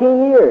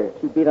 19 years,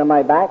 she beat on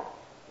my back,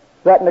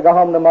 threatened to go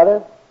home to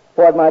mother,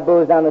 poured my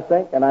booze down the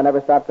sink, and I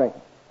never stopped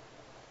drinking.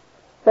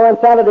 So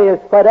insanity is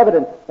quite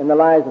evident in the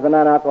lives of the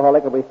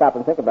non-alcoholic if we stop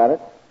and think about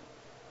it.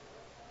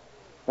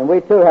 And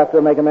we, too, have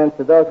to make amends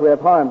to those we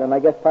have harmed, and I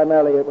guess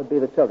primarily it would be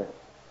the children.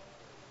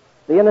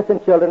 The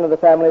innocent children of the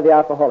family of the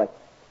alcoholic,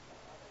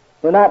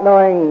 who, not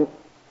knowing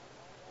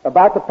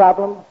about the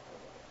problem,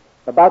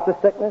 about the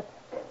sickness,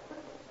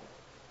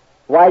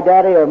 why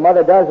daddy or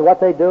mother does what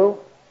they do,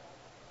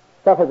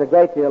 suffers a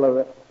great deal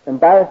of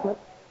embarrassment,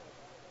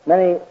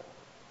 many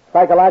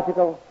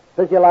psychological,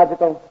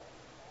 physiological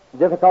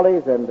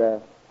difficulties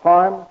and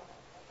harm.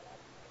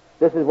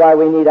 This is why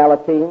we need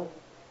Alateen.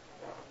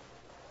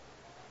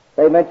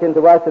 They mentioned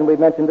to us, and we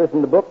mentioned this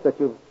in the book that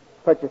you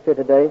purchased here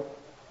today,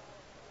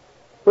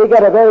 we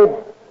get a very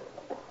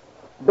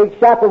big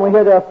shock when we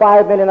hear there are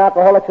 5 million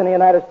alcoholics in the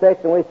United States,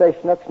 and we say,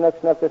 schnook, schnook,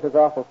 schnook, this is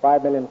awful,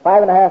 5 million,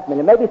 5.5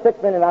 million, maybe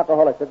 6 million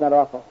alcoholics, isn't that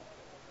awful?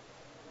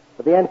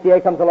 But the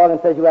NCA comes along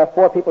and says you have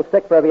 4 people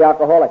sick for every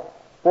alcoholic.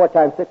 4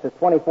 times 6 is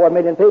 24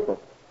 million people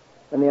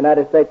in the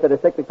United States that are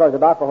sick because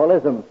of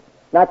alcoholism.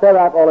 Not their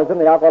alcoholism,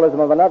 the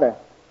alcoholism of another.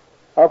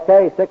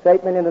 Okay, 6,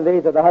 8 million of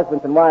these are the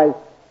husbands and wives.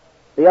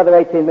 The other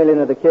 18 million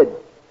are the kids.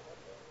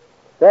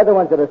 They're the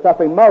ones that are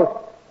suffering most.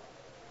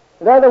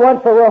 They're the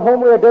ones for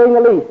whom we are doing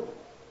the least.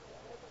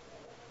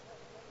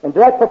 In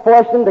direct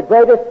proportion, the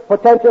greatest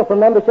potential for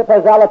membership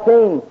has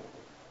Alateen,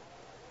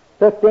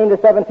 15 to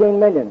 17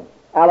 million.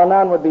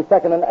 Al-Anon would be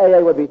second and AA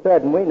would be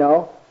third, and we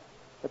know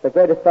that the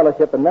greatest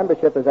fellowship and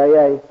membership is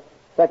AA,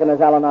 second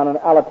is Al-Anon, and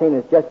Alateen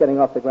is just getting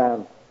off the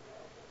ground.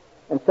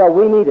 And so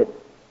we need it,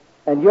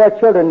 and your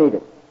children need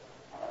it.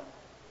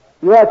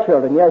 Your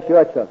children, yes,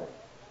 your children.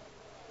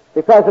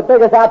 Because the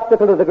biggest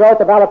obstacle to the growth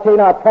of Alateen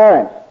are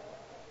parents.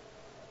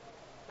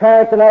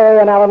 Parents in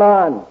AA and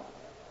Al-Anon.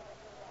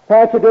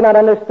 Parents who do not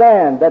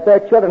understand that their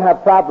children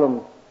have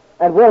problems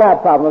and will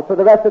have problems for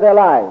the rest of their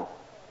lives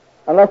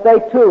unless they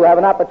too have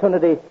an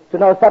opportunity to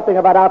know something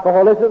about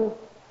alcoholism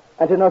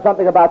and to know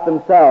something about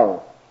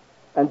themselves.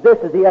 And this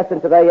is the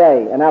essence of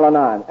AA and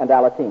Al-Anon and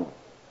Alateen.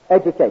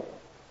 Education.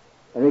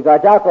 In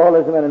regards to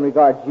alcoholism and in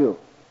regards to you.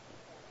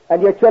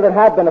 And your children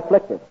have been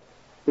afflicted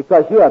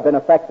because you have been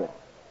affected.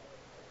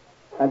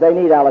 And they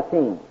need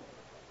Alateen.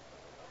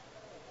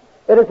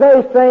 It is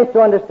very strange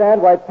to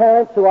understand why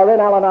parents who are in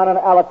Al-Anon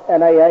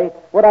and AA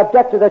would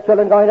object to their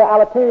children going to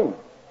Alateen.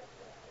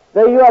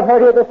 You have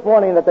heard here this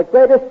morning that the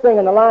greatest thing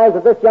in the lives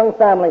of this young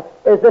family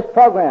is this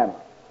program.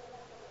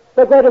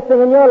 The greatest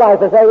thing in your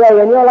life is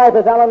AA, and your life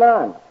is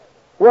Al-Anon.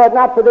 Were it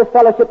not for this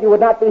fellowship, you would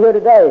not be here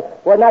today.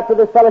 Were it not for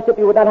this fellowship,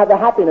 you would not have the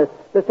happiness,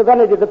 the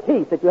serenity, the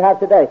peace that you have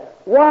today.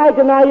 Why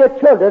deny your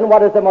children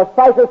what is the most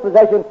priceless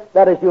possession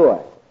that is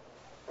yours?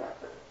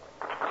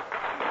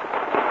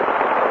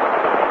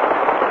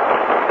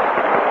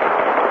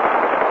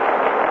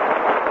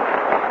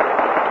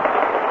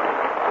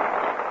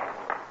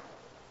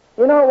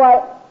 You know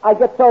why I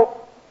get so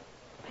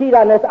keyed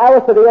on this? I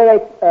was to the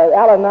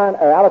Al-Anon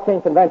or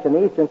Alateen convention,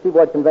 the Eastern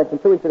Seaboard Convention,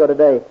 2 weeks ago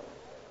today.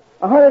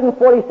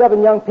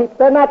 147 young people.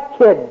 They're not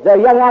kids. They're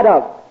young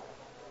adults.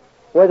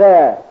 Were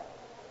there.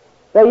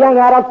 They're young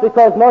adults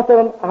because most of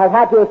them have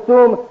had to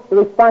assume the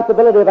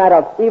responsibility of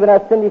adults, even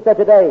as Cindy said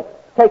today,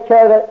 take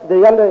care of the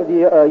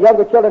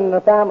younger children in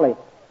the family.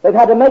 They've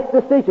had to make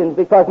decisions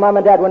because mom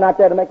and dad were not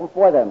there to make them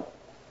for them.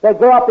 They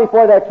grow up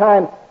before their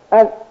time.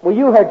 And, well,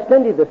 you heard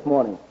Cindy this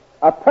morning.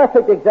 A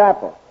perfect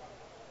example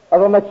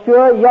of a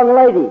mature young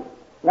lady,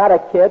 not a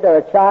kid or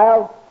a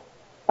child,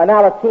 an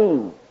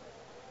Alateen.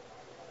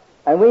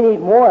 And we need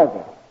more of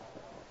it.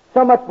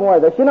 So much more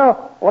of this. You know,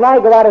 when I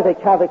go out as a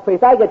Catholic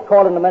priest, I get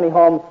called into many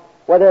homes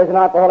where there's an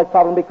alcoholic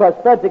problem because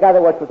Fred's the guy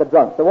that works with the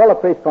drunks. So all the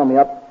priests call me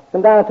up.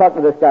 Come down and talk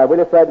to this guy. Will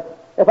you, Fred?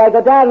 If I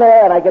go down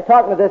there and I get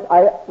talking to this,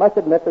 I must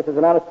admit this is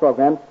an honest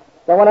program,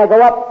 that when I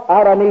go up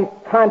out on these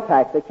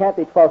contacts, they can't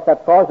be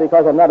 12-step calls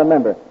because I'm not a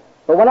member.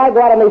 But when I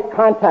go out on these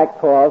contact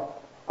calls,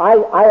 I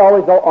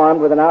always go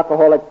armed with an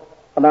Alcoholics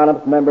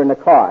Anonymous member in the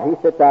car. He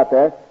sits out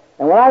there,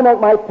 and when I make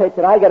my pitch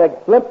and I get a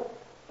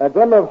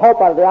glimmer of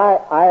hope out of the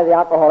eye of the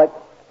alcoholic,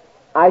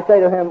 I say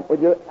to him,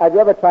 have you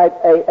ever tried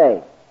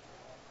AA?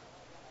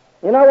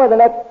 You know where the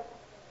next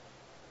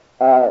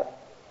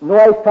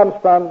noise comes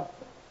from?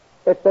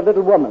 It's the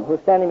little woman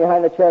who's standing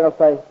behind the chair and will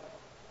say,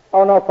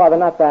 oh, no, Father,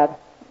 not that.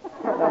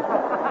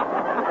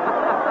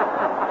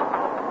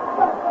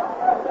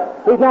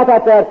 He's not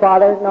that bad,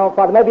 Father. No,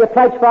 Father. Maybe a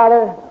pledge,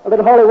 Father. A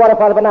little holy water,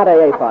 Father, but not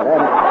AA, Father.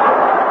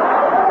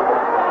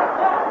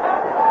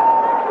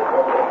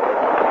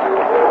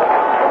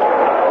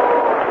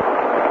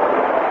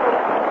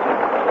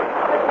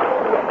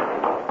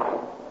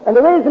 And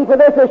the reason for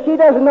this is she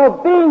doesn't know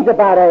beans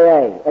about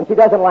AA, and she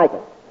doesn't like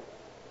it.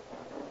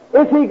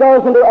 If he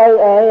goes into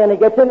AA and he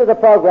gets into the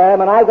program,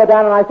 and I go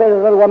down and I say to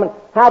the little woman,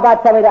 how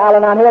about coming to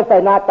Al-Anon? He'll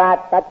say, not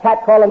that. That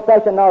cat-calling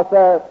session, no,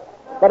 sir.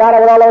 But out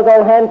of all those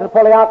old hens and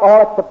pull the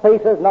alcoholics to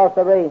pieces, no,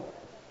 sirree.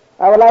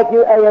 I would like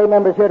you AA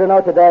members here to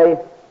know today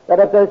that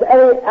if there's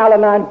any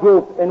Al-Anon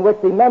group in which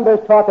the members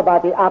talk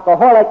about the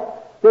alcoholic,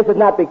 this is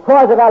not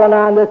because of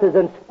Al-Anon, this is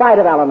in spite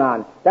of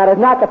Al-Anon. That is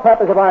not the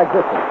purpose of our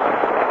existence.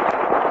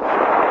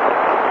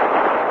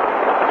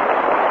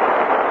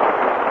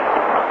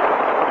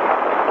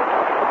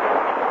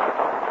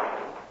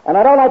 And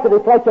I don't like to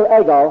deflate your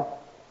ego,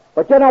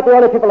 but you're not the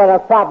only people that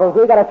have problems.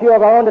 We've got a few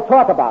of our own to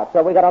talk about,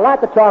 so we've got a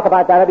lot to talk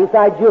about that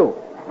besides you.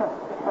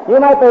 You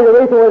might be the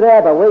reason we're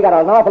there, but we've got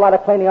an awful lot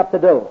of cleaning up to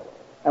do.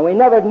 And we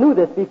never knew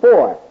this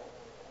before.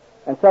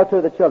 And so too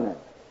the children.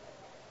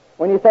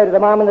 When you say to the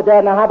mom and the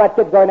dad, now how about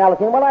kids going to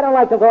Alateen? Well, I don't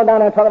like them going down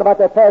there and talking about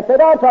their parents. They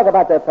don't talk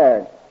about their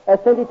parents. As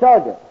Cindy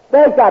told you.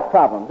 They've got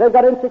problems. They've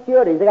got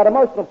insecurities. They've got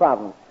emotional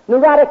problems.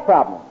 Neurotic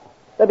problems.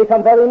 They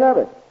become very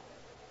nervous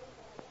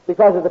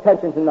because of the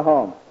tensions in the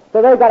home.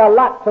 So they've got a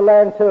lot to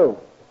learn too.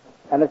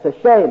 And it's a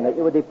shame that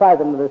you would deprive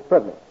them of this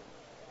privilege.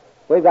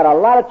 We've got a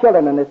lot of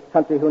children in this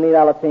country who need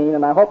Alateen,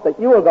 and I hope that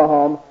you will go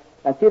home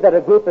and see that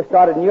a group is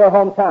started in your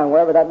hometown,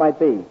 wherever that might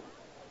be.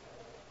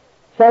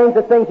 Change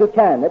the things you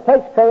can. It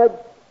takes courage,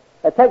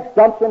 it takes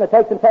gumption, it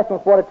takes intestinal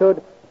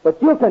fortitude,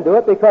 but you can do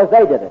it because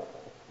they did it.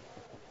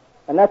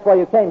 And that's why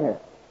you came here,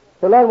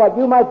 to learn what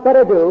you might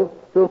better do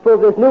to improve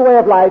this new way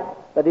of life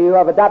that you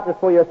have adopted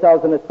for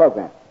yourselves in this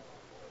program.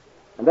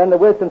 And then the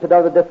wisdom to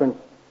know the difference.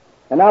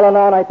 In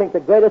Al-Anon, I think the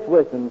greatest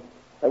wisdom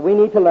that we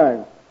need to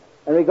learn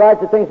in regards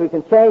to things we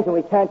can change and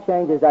we can't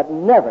change is that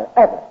never,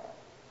 ever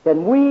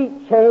can we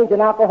change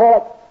an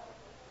alcoholic.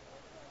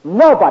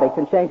 Nobody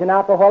can change an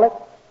alcoholic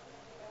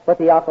but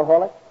the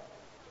alcoholic.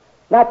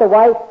 Not the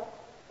wife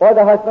or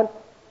the husband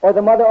or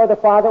the mother or the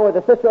father or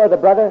the sister or the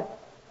brother.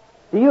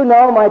 Do you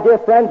know, my dear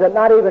friends, that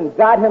not even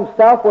God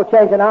himself will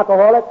change an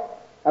alcoholic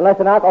unless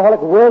an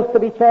alcoholic wills to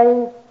be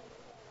changed?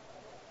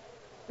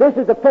 This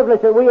is the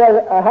privilege that we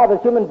have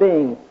as human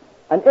beings,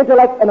 an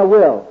intellect and a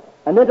will.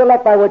 An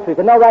intellect by which we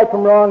can know right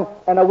from wrong,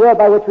 and a will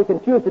by which we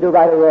can choose to do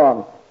right or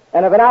wrong.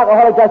 And if an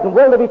alcoholic doesn't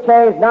will to be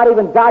changed, not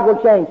even God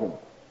will change him.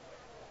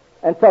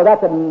 And so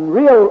that's a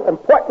real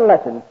important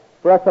lesson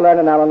for us to learn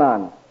in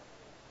Al-Anon.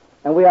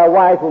 And we are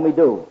wise when we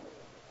do.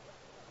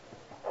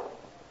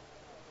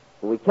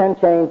 We can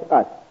change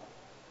us.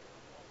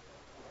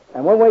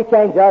 And when we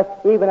change us,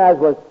 even as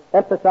was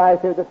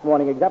emphasized here this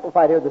morning,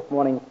 exemplified here this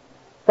morning,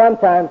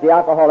 sometimes the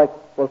alcoholic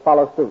will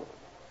follow suit.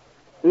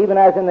 Even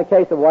as in the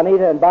case of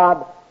Juanita and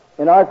Bob,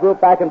 in our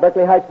group back in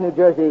Berkeley Heights, New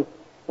Jersey,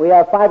 we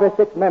have 5 or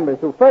 6 members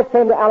who first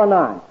came to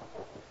Al-Anon,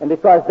 and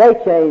because they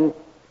changed,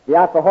 the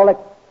alcoholic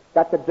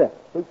got the drift.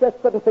 He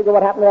just couldn't figure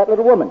what happened to that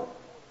little woman.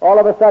 All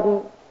of a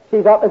sudden,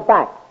 she's off his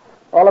back.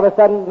 All of a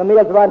sudden, the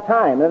meals are on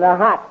time, and they're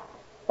hot.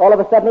 All of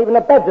a sudden, even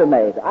the beds are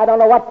made. I don't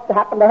know what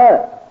happened to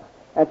her.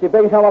 And she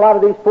brings home a lot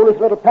of these foolish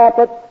little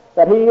pamphlets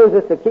that he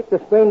uses to keep the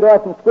screen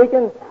doors from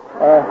squeaking,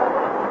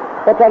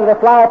 puts under the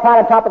flower pot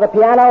on top of the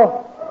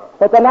piano.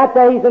 But the next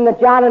day he's in the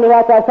John and he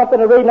has to have something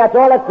to read, and that's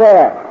all that's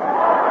there.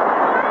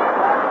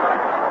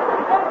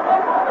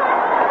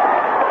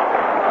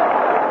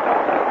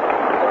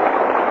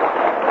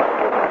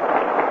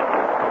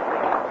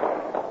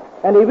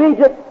 And he reads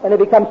it, and he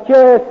becomes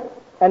curious,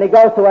 and he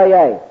goes to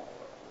AA.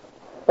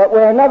 But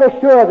we're never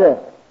sure of this.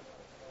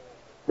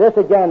 This,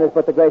 again, is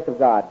but the grace of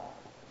God.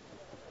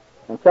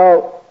 And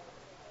so,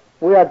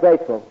 we are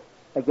grateful,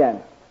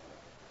 again.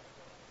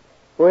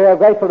 We are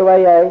grateful to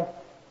AA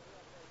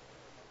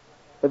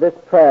for this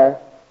prayer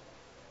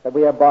that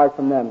we are barred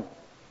from them.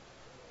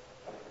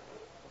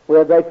 We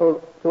are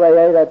grateful to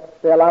AA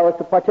that they allow us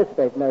to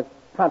participate in their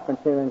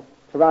conference here in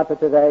Toronto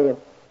today, and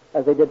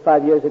as they did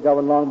 5 years ago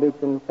in Long Beach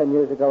and 10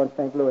 years ago in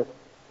St. Louis.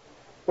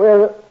 We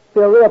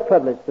feel real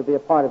privileged to be a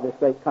part of this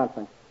great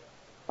conference.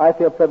 I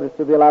feel privileged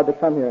to be allowed to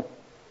come here.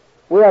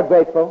 We are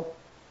grateful.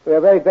 We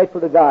are very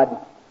grateful to God.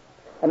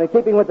 And in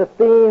keeping with the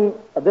theme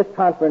of this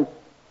conference,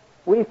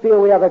 we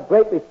feel we have a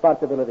great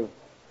responsibility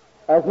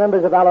as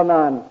members of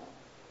Al-Anon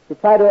to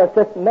try to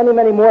assist many,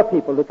 many more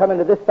people to come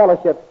into this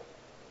fellowship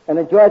and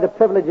enjoy the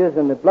privileges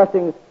and the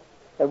blessings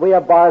that we are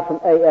barred from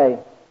AA.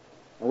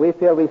 And we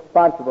feel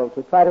responsible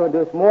to try to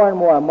induce more and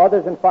more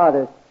mothers and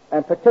fathers,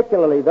 and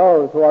particularly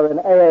those who are in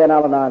AA and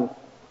Al-Anon,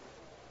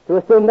 to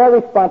assume their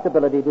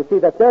responsibility to see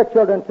that their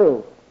children,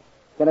 too,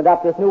 can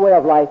adopt this new way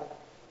of life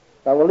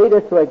that will lead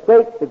us to a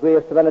great degree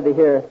of serenity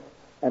here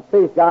and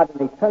please God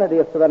in eternity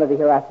of serenity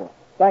hereafter.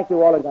 Thank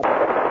you all and God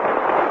bless.